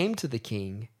 he came to the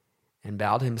king and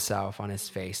bowed himself on his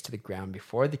face to the ground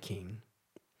before the king.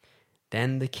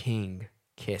 Then the king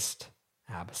kissed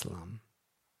Absalom.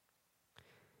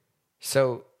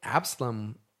 So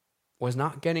Absalom was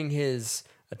not getting his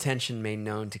attention made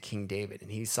known to King David,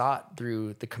 and he sought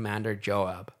through the commander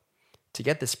Joab to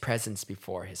get this presence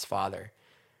before his father.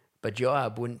 But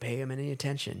Joab wouldn't pay him any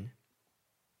attention.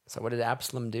 So what did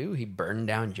Absalom do? He burned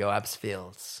down Joab's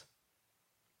fields.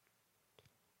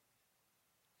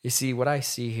 You see, what I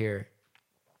see here,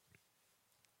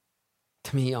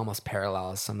 to me, almost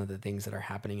parallels some of the things that are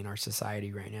happening in our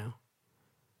society right now.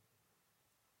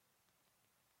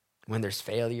 When there's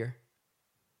failure,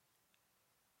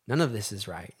 none of this is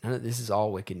right. None of this is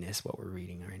all wickedness, what we're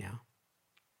reading right now.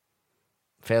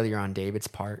 Failure on David's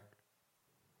part.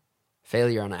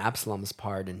 Failure on Absalom's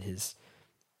part in his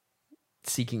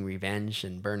seeking revenge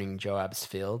and burning Joab's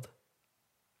field.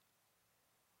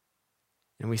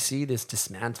 And we see this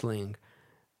dismantling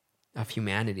of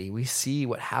humanity. We see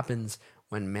what happens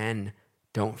when men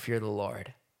don't fear the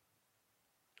Lord.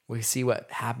 We see what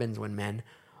happens when men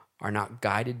are not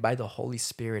guided by the Holy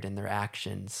Spirit in their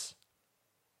actions.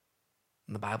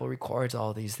 And the Bible records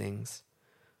all these things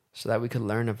so that we could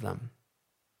learn of them,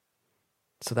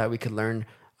 so that we could learn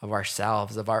of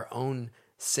ourselves, of our own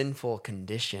sinful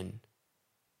condition.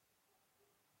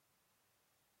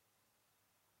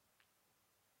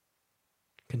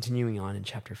 Continuing on in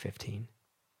chapter 15.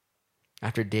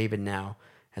 After David now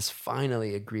has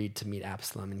finally agreed to meet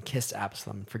Absalom and kissed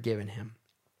Absalom and forgiven him.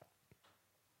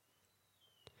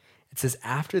 It says,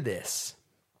 after this,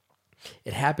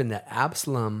 it happened that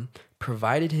Absalom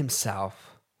provided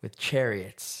himself with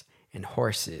chariots and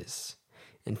horses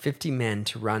and 50 men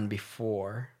to run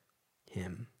before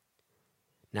him.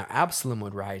 Now Absalom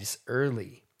would rise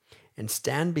early and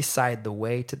stand beside the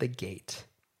way to the gate.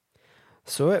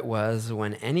 So it was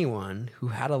when anyone who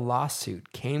had a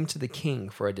lawsuit came to the king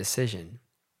for a decision,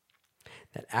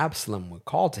 that Absalom would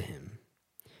call to him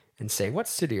and say, "What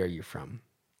city are you from?"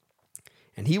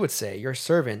 And he would say, "Your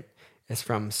servant is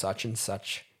from such and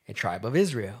such a tribe of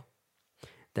Israel."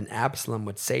 Then Absalom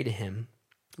would say to him,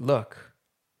 "Look,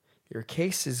 your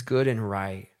case is good and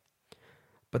right,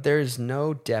 but there is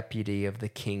no deputy of the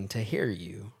king to hear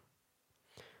you."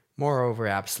 Moreover,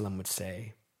 Absalom would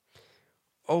say,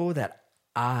 "Oh, that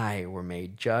I were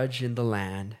made judge in the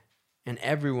land, and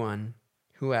everyone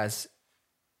who has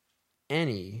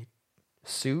any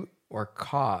suit or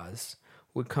cause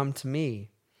would come to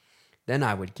me. Then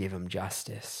I would give him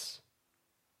justice."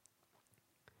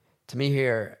 To me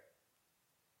here,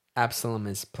 Absalom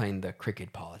is playing the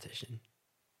crooked politician.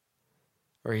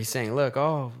 Where he's saying, look,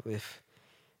 if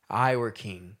I were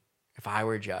king, if I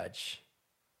were judge,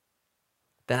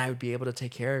 then I would be able to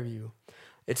take care of you.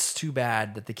 It's too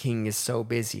bad that the king is so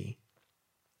busy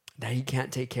that he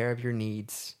can't take care of your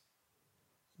needs.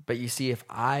 But you see, if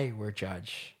I were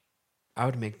judge, I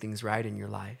would make things right in your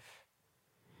life.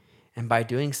 And by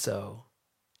doing so,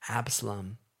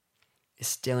 Absalom is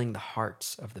stealing the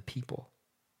hearts of the people.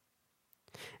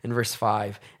 In verse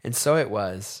 5, and so it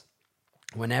was,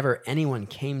 whenever anyone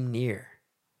came near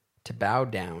to bow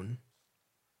down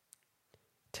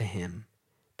to him,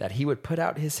 that he would put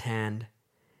out his hand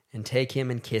and take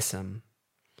him and kiss him.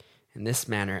 In this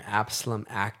manner, Absalom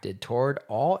acted toward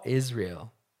all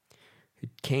Israel who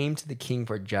came to the king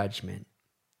for judgment.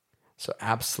 So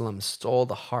Absalom stole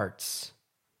the hearts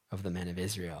of the men of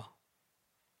Israel.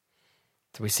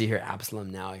 So we see here Absalom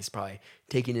now. He's probably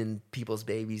taking in people's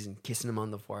babies and kissing them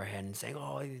on the forehead and saying,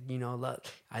 oh,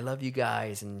 I love you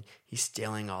guys. And he's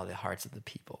stealing all the hearts of the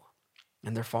people.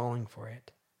 And they're falling for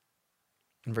it.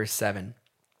 In verse 7,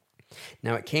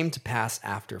 now it came to pass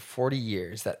after 40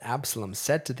 years that Absalom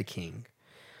said to the king,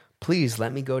 please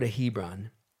let me go to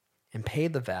Hebron and pay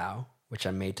the vow which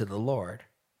I made to the Lord.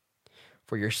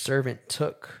 For your servant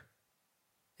took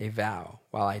a vow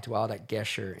while I dwelt at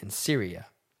Geshur in Syria,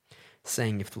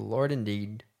 saying, if the Lord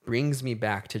indeed brings me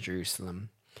back to Jerusalem,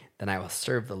 then I will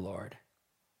serve the Lord.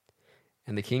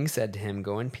 And the king said to him,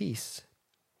 go in peace.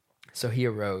 So he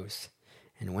arose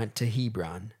and went to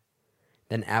Hebron.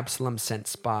 Then Absalom sent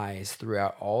spies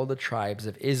throughout all the tribes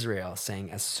of Israel,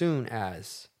 saying, as soon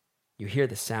as you hear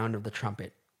the sound of the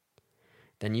trumpet,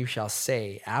 then you shall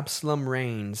say, Absalom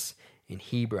reigns in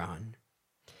Hebron.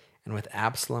 And with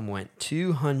Absalom went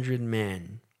 200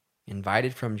 men,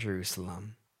 invited from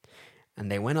Jerusalem.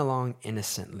 And they went along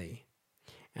innocently,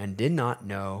 and did not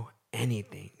know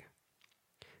anything.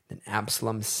 Then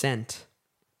Absalom sent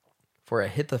for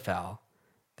Ahithophel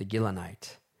the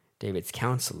Gilonite, David's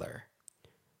counselor,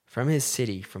 from his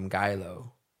city from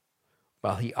Gilo,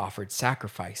 while he offered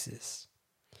sacrifices.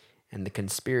 And the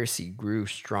conspiracy grew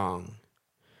strong,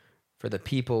 for the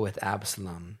people with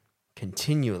Absalom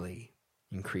continually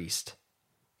increased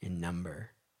in number.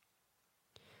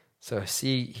 So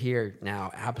see here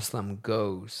now, Absalom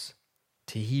goes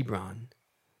to Hebron,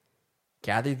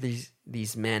 gathered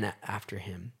these men after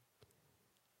him,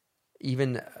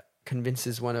 even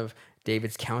convinces one of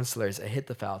David's counselors,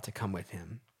 Ahithophel, to come with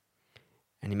him,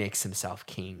 and he makes himself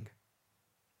king.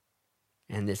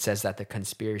 And it says that the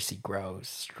conspiracy grows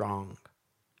strong.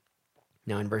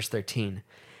 Now in verse 13,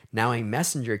 now a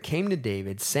messenger came to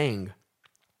David saying,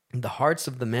 the hearts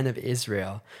of the men of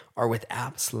Israel are with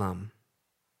Absalom.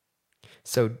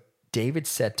 So David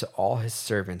said to all his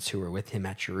servants who were with him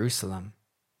at Jerusalem,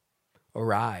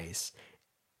 arise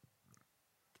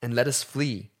and let us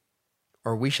flee,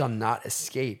 or we shall not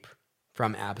escape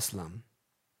from Absalom.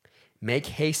 Make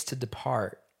haste to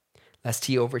depart, lest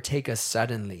he overtake us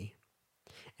suddenly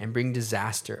and bring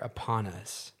disaster upon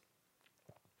us,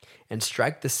 and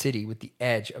strike the city with the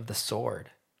edge of the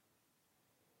sword.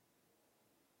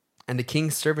 And the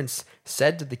king's servants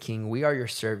said to the king, we are your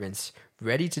servants,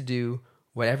 ready to do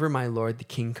whatever my lord the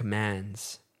king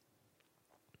commands.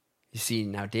 You see,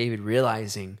 now David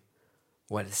realizing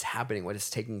what is happening, what is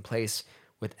taking place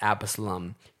with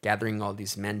Absalom, gathering all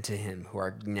these men to him who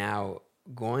are now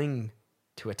going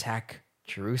to attack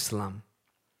Jerusalem.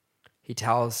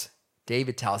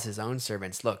 David tells his own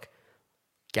servants, look,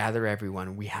 gather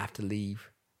everyone. We have to leave.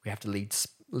 We have to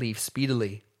leave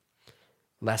speedily,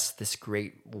 lest this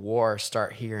great war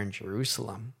start here in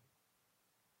Jerusalem.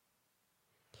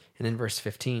 And in verse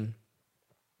 15,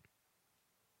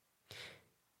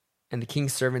 and the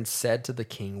king's servants said to the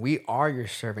king, we are your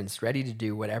servants, ready to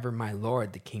do whatever my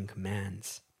lord the king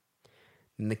commands.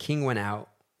 And the king went out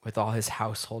with all his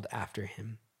household after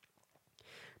him.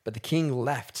 But the king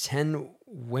left 10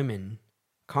 women,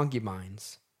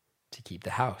 concubines, to keep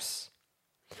the house.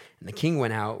 And the king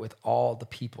went out with all the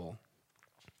people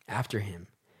after him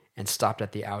and stopped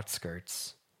at the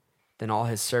outskirts. Then all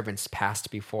his servants passed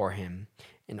before him,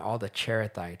 and all the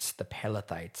Cherethites, the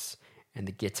Pelethites, and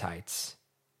the Gittites,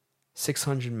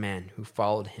 600 men who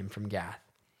followed him from Gath,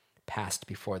 passed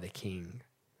before the king.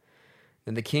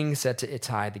 Then the king said to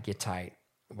Ittai the Gittite,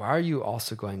 why are you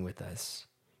also going with us?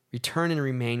 Return and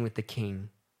remain with the king,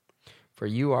 for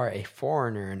you are a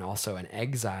foreigner and also an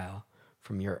exile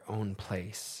from your own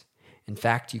place. In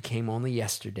fact, you came only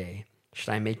yesterday.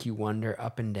 Should I make you wander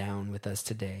up and down with us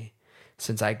today?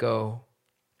 Since I go,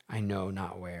 I know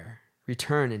not where.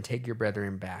 Return and take your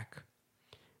brethren back.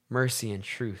 Mercy and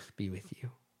truth be with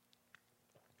you.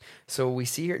 So we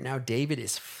see here now David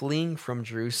is fleeing from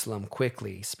Jerusalem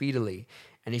quickly, speedily,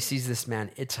 and he sees this man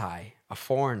Ittai, a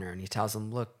foreigner, and he tells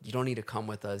him, look, you don't need to come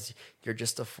with us. You're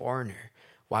just a foreigner.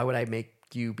 Why would I make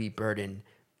you be burdened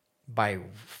by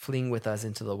fleeing with us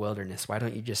into the wilderness? Why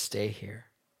don't you just stay here?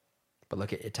 But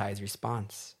look at Ittai's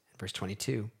response in verse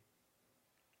 21.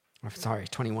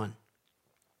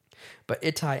 But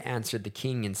Ittai answered the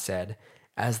king and said,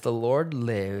 as the Lord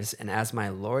lives and as my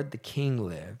lord the king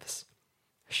lives,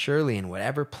 surely in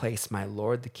whatever place my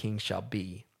lord the king shall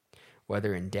be,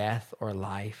 whether in death or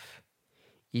life,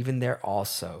 even there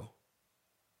also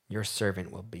your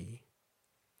servant will be.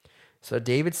 So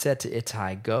David said to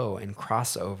Ittai, go and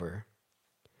cross over.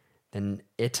 Then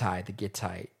Ittai the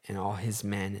Gittite and all his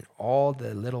men and all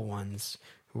the little ones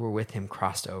who were with him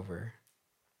crossed over.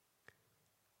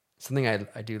 Something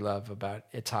I do love about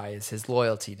Ittai is his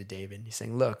loyalty to David. He's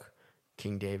saying, look,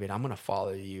 King David, I'm going to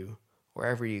follow you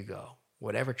wherever you go,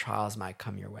 whatever trials might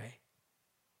come your way.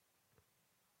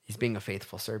 He's being a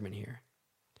faithful servant here.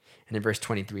 And in verse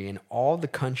 23, and all the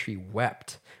country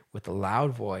wept with a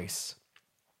loud voice,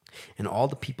 and all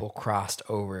the people crossed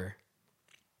over.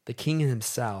 The king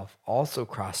himself also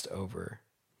crossed over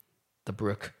the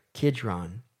brook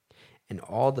Kidron, and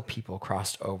all the people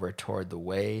crossed over toward the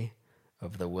way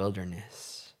of the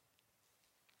wilderness.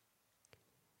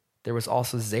 There was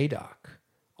also Zadok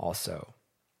also,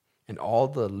 and all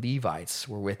the Levites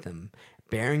were with him,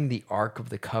 bearing the ark of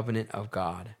the covenant of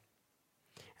God.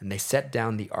 And they set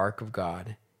down the ark of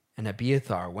God, and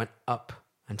Abiathar went up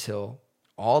until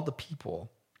all the people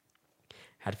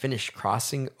had finished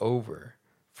crossing over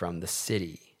from the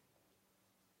city.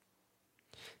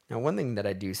 Now, one thing that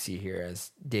I do see here as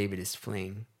David is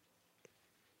fleeing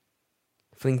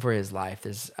for his life,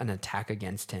 there's an attack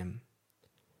against him.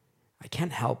 I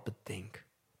can't help but think,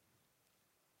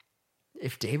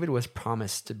 if David was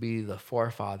promised to be the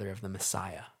forefather of the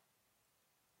Messiah,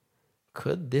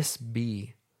 could this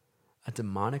be a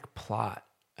demonic plot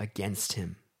against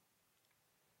him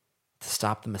to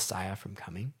stop the Messiah from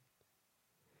coming?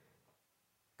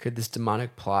 Could this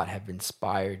demonic plot have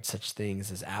inspired such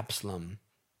things as Absalom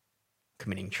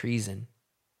committing treason?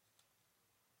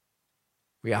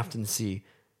 We often see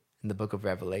in the book of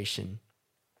Revelation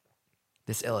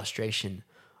this illustration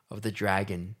of the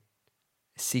dragon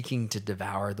seeking to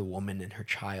devour the woman and her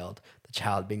child, the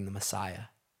child being the Messiah.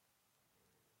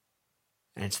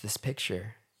 And it's this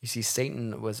picture. You see,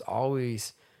 Satan was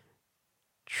always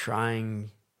trying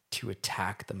to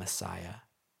attack the Messiah.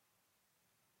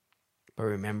 But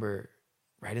remember,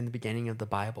 right in the beginning of the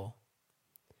Bible,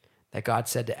 that God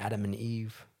said to Adam and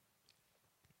Eve,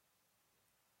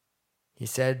 He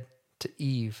said to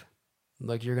Eve,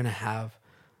 look, you're going to have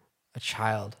a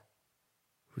child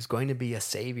who's going to be a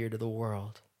savior to the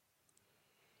world.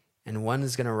 And one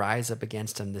is going to rise up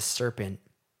against him, this serpent.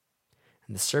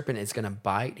 And the serpent is going to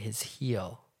bite his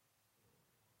heel.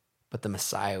 But the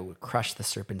Messiah would crush the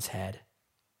serpent's head.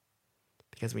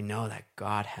 Because we know that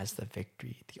God has the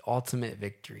victory, the ultimate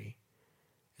victory.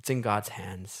 It's in God's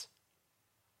hands.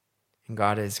 And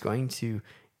God is going to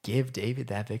give David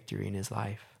that victory in his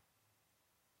life.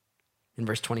 In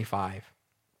verse 25,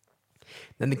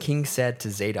 then the king said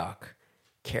to Zadok,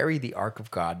 carry the ark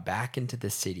of God back into the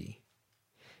city.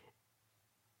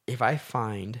 If I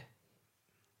find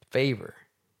favor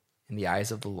in the eyes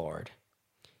of the Lord,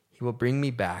 He will bring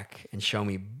me back and show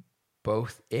me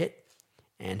both it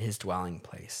and his dwelling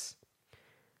place.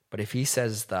 But if he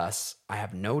says thus, I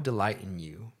have no delight in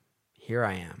you, here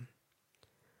I am.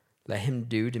 Let him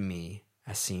do to me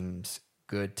as seems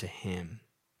good to him.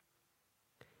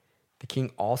 The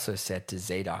king also said to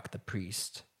Zadok the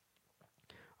priest,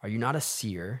 are you not a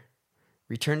seer?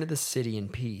 Return to the city in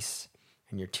peace,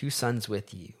 and your 2 sons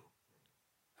with you,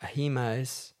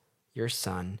 Ahimaaz, your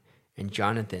son, and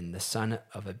Jonathan, the son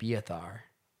of Abiathar.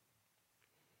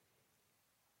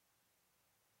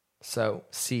 So,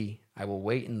 see, I will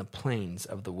wait in the plains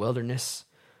of the wilderness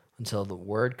until the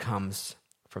word comes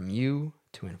from you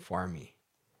to inform me.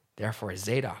 Therefore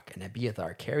Zadok and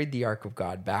Abiathar carried the ark of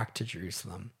God back to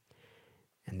Jerusalem,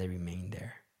 and they remained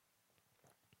there.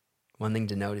 One thing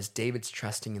to note is David's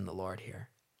trusting in the Lord here.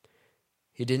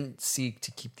 He didn't seek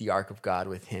to keep the ark of God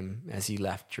with him as he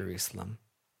left Jerusalem.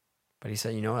 But he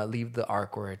said, you know what, leave the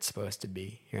ark where it's supposed to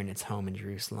be, here in its home in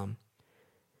Jerusalem.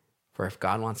 For if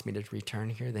God wants me to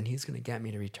return here, then He's going to get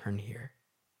me to return here.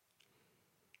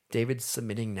 David's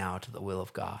submitting now to the will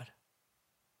of God.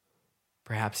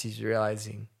 Perhaps he's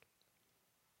realizing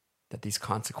that these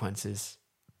consequences,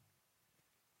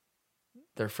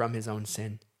 they're from his own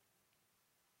sin.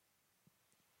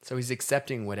 So he's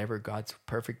accepting whatever God's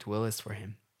perfect will is for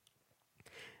him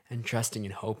and trusting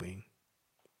and hoping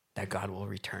that God will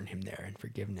return him there in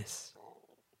forgiveness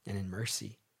and in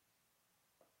mercy.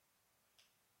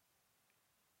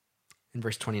 In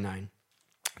verse 29,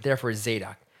 therefore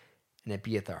Zadok and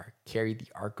Abiathar carried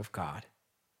the ark of God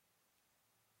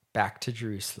back to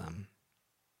Jerusalem,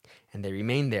 and they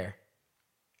remained there.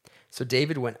 So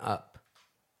David went up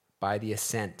by the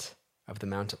ascent of the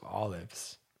Mount of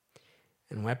Olives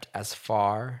and wept as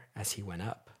far as he went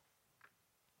up.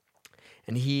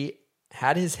 And he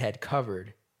had his head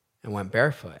covered and went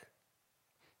barefoot.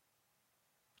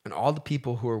 And all the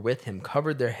people who were with him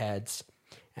covered their heads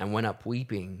and went up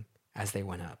weeping as they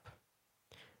went up.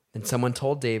 Then someone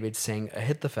told David, saying,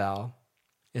 Ahithophel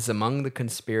is among the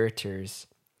conspirators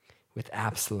with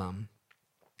Absalom.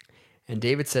 And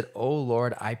David said, O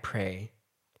Lord, I pray,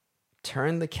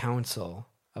 turn the counsel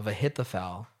of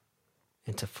Ahithophel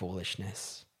into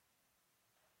foolishness.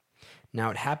 Now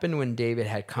it happened when David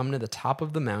had come to the top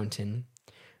of the mountain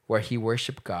where he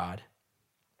worshiped God,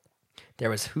 there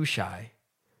was Hushai,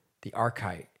 the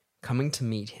Archite, coming to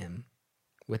meet him,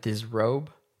 with his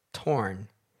robe torn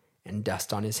and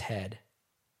dust on his head.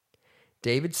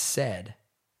 David said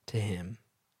to him,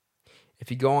 "If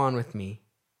you go on with me,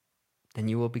 then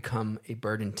you will become a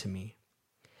burden to me.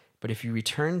 But if you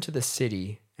return to the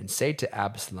city and say to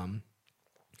Absalom,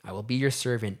 'I will be your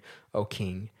servant, O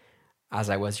king, as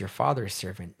I was your father's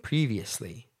servant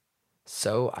previously,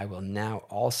 so I will now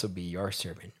also be your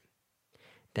servant,'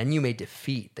 then you may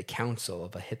defeat the counsel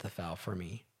of Ahithophel for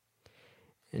me.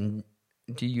 And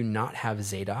do you not have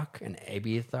Zadok and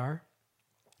Abiathar,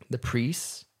 the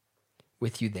priests,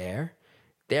 with you there?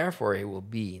 Therefore it will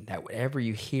be that whatever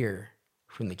you hear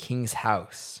from the king's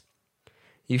house,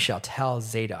 you shall tell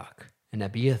Zadok and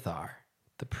Abiathar,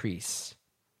 the priests.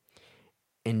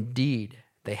 Indeed,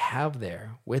 they have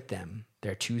there with them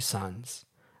their 2 sons,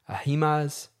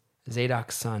 Ahimaaz,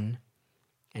 Zadok's son,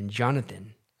 and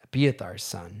Jonathan, Abiathar's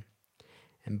son,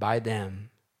 and by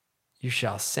them you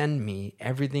shall send me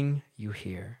everything you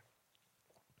hear."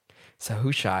 So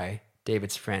Hushai,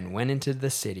 David's friend, went into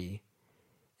the city,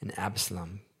 and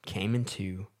Absalom came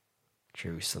into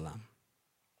Jerusalem.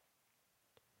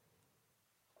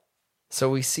 So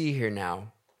we see here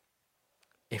now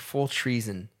a full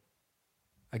treason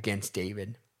against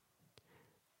David.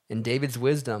 In David's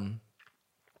wisdom,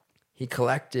 he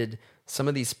collected some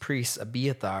of these priests,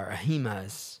 Abiathar,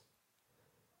 Ahimaaz,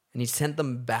 and he sent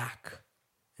them back.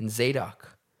 And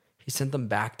Zadok, he sent them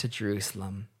back to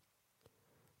Jerusalem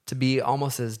to be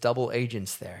almost as double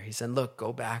agents there. He said, "Look,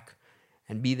 go back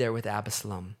and be there with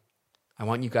Absalom. I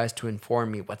want you guys to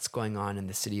inform me what's going on in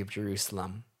the city of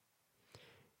Jerusalem."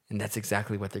 And that's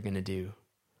exactly what they're going to do.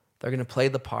 They're going to play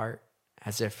the part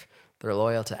as if they're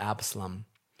loyal to Absalom,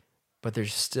 but they're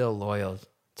still loyal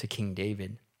to King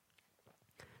David.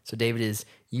 So David is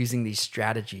using these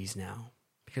strategies now.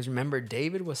 Because remember,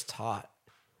 David was taught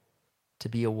to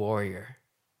be a warrior.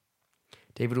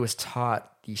 David was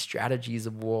taught the strategies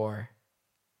of war.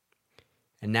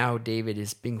 And now David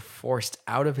is being forced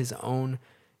out of his own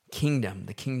kingdom,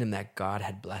 the kingdom that God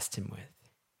had blessed him with.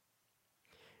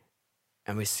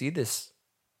 And we see this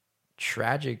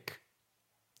tragic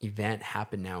event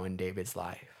happen now in David's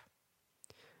life.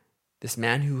 This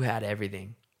man who had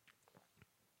everything,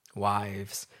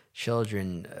 wives,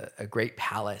 children, a great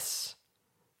palace,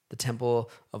 the temple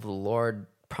of the Lord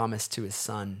promised to his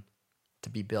son to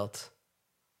be built.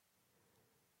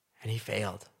 And he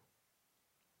failed.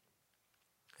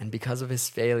 And because of his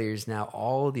failures, now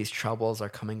all these troubles are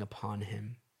coming upon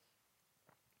him.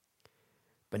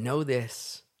 But know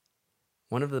this,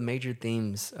 one of the major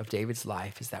themes of David's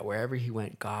life is that wherever he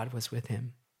went, God was with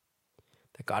him,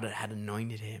 that God had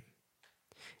anointed him,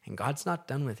 and God's not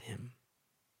done with him.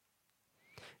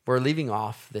 We're leaving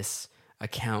off this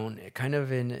account kind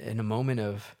of in a moment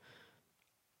of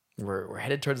we're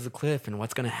headed towards the cliff and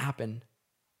what's going to happen.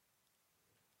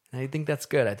 And I think that's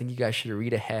good. I think you guys should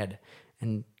read ahead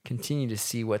and continue to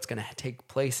see what's going to take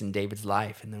place in David's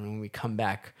life. And then when we come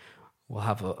back, we'll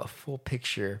have a full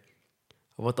picture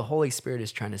of what the Holy Spirit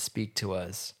is trying to speak to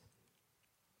us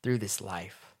through this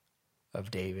life of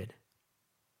David.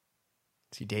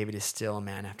 See, David is still a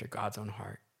man after God's own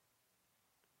heart,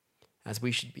 as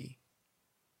we should be.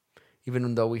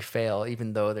 Even though we fail,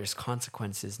 even though there's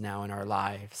consequences now in our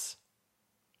lives,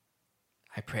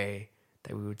 I pray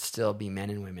that we would still be men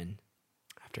and women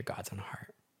after God's own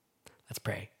heart. Let's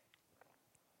pray.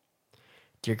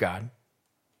 Dear God,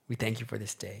 we thank you for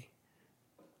this day.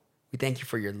 We thank you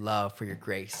for your love, for your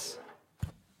grace,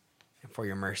 and for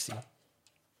your mercy.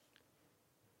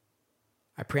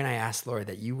 I pray and I ask, Lord,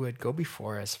 that you would go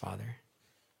before us, Father.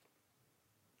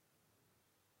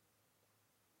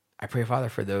 I pray, Father,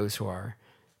 for those who are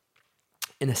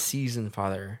in a season,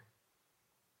 Father,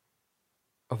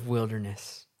 of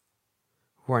wilderness,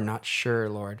 who are not sure,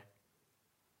 Lord,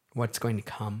 what's going to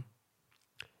come.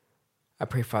 I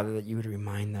pray, Father, that you would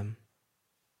remind them,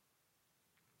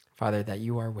 Father, that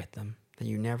you are with them, that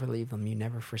you never leave them, you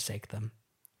never forsake them.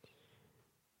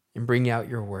 And bring out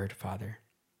your word, Father.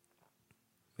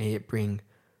 May it bring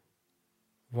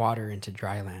water into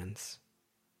dry lands.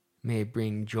 May it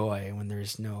bring joy when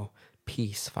there's no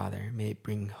peace, Father. May it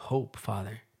bring hope,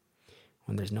 Father,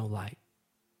 when there's no light.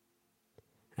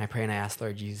 And I pray and I ask,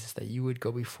 Lord Jesus, that you would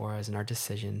go before us in our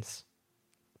decisions,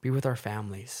 be with our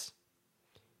families,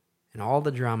 and all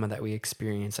the drama that we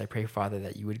experience. I pray, Father,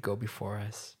 that you would go before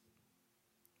us.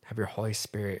 Have your Holy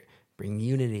Spirit bring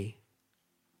unity,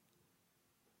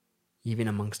 even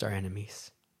amongst our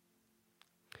enemies.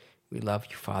 We love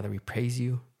you, Father. We praise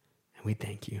you, and we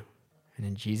thank you. And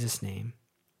in Jesus' name,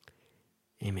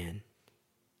 amen.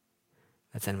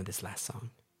 Let's end with this last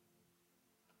song.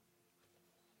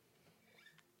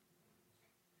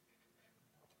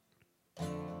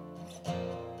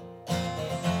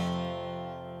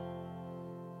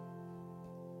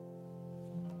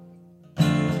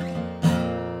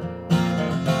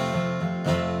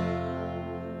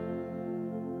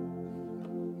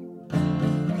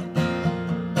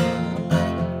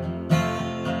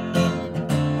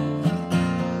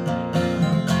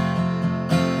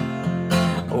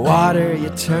 Water you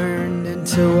turned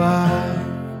into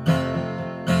wine.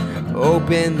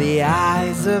 Open the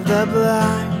eyes of the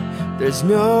blind. There's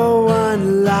no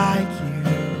one like you.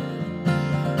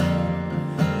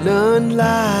 None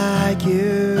like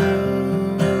you.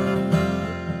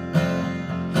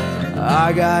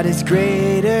 Our God is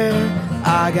greater.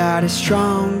 Our God is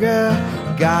stronger.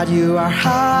 God, you are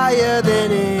higher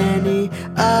than any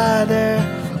other.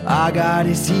 Our God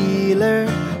is healer.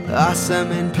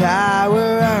 Awesome in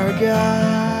power, our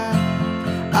God,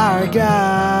 our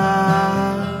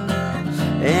God.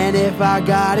 And if our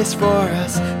God is for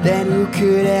us, then who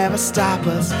could ever stop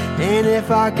us? And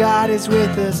if our God is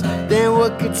with us, then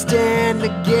what could stand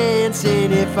against?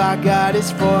 And if our God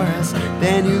is for us,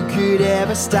 then who could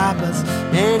ever stop us?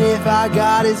 And if our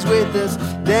God is with us,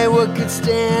 then what could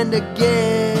stand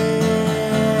against?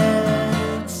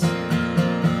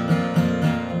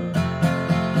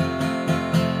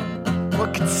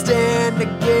 What could stand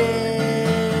against?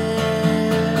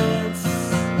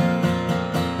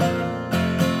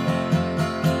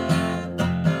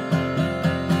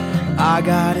 Our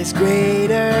God is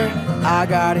greater, our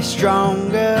God is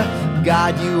stronger.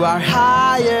 God, you are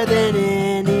higher than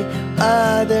any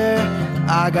other.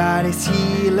 Our God is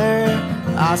healer,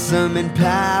 awesome in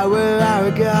power. Our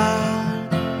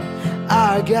God,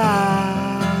 our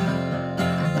God.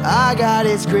 Our God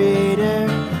is greater,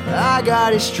 our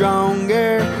God is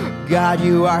stronger. God,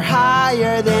 you are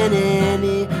higher than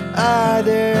any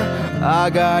other.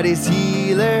 Our God is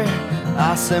healer,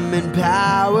 awesome in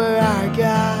power. Our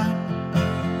God,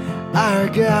 our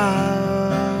God.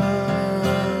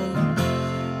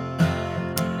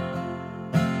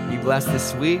 Be blessed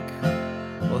this week.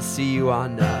 We'll see you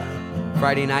on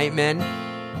Friday night, men.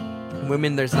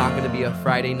 Women, there's not going to be a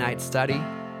Friday night study.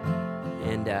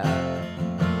 And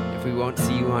if we won't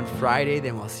see you on Friday,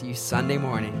 then we'll see you Sunday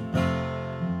morning.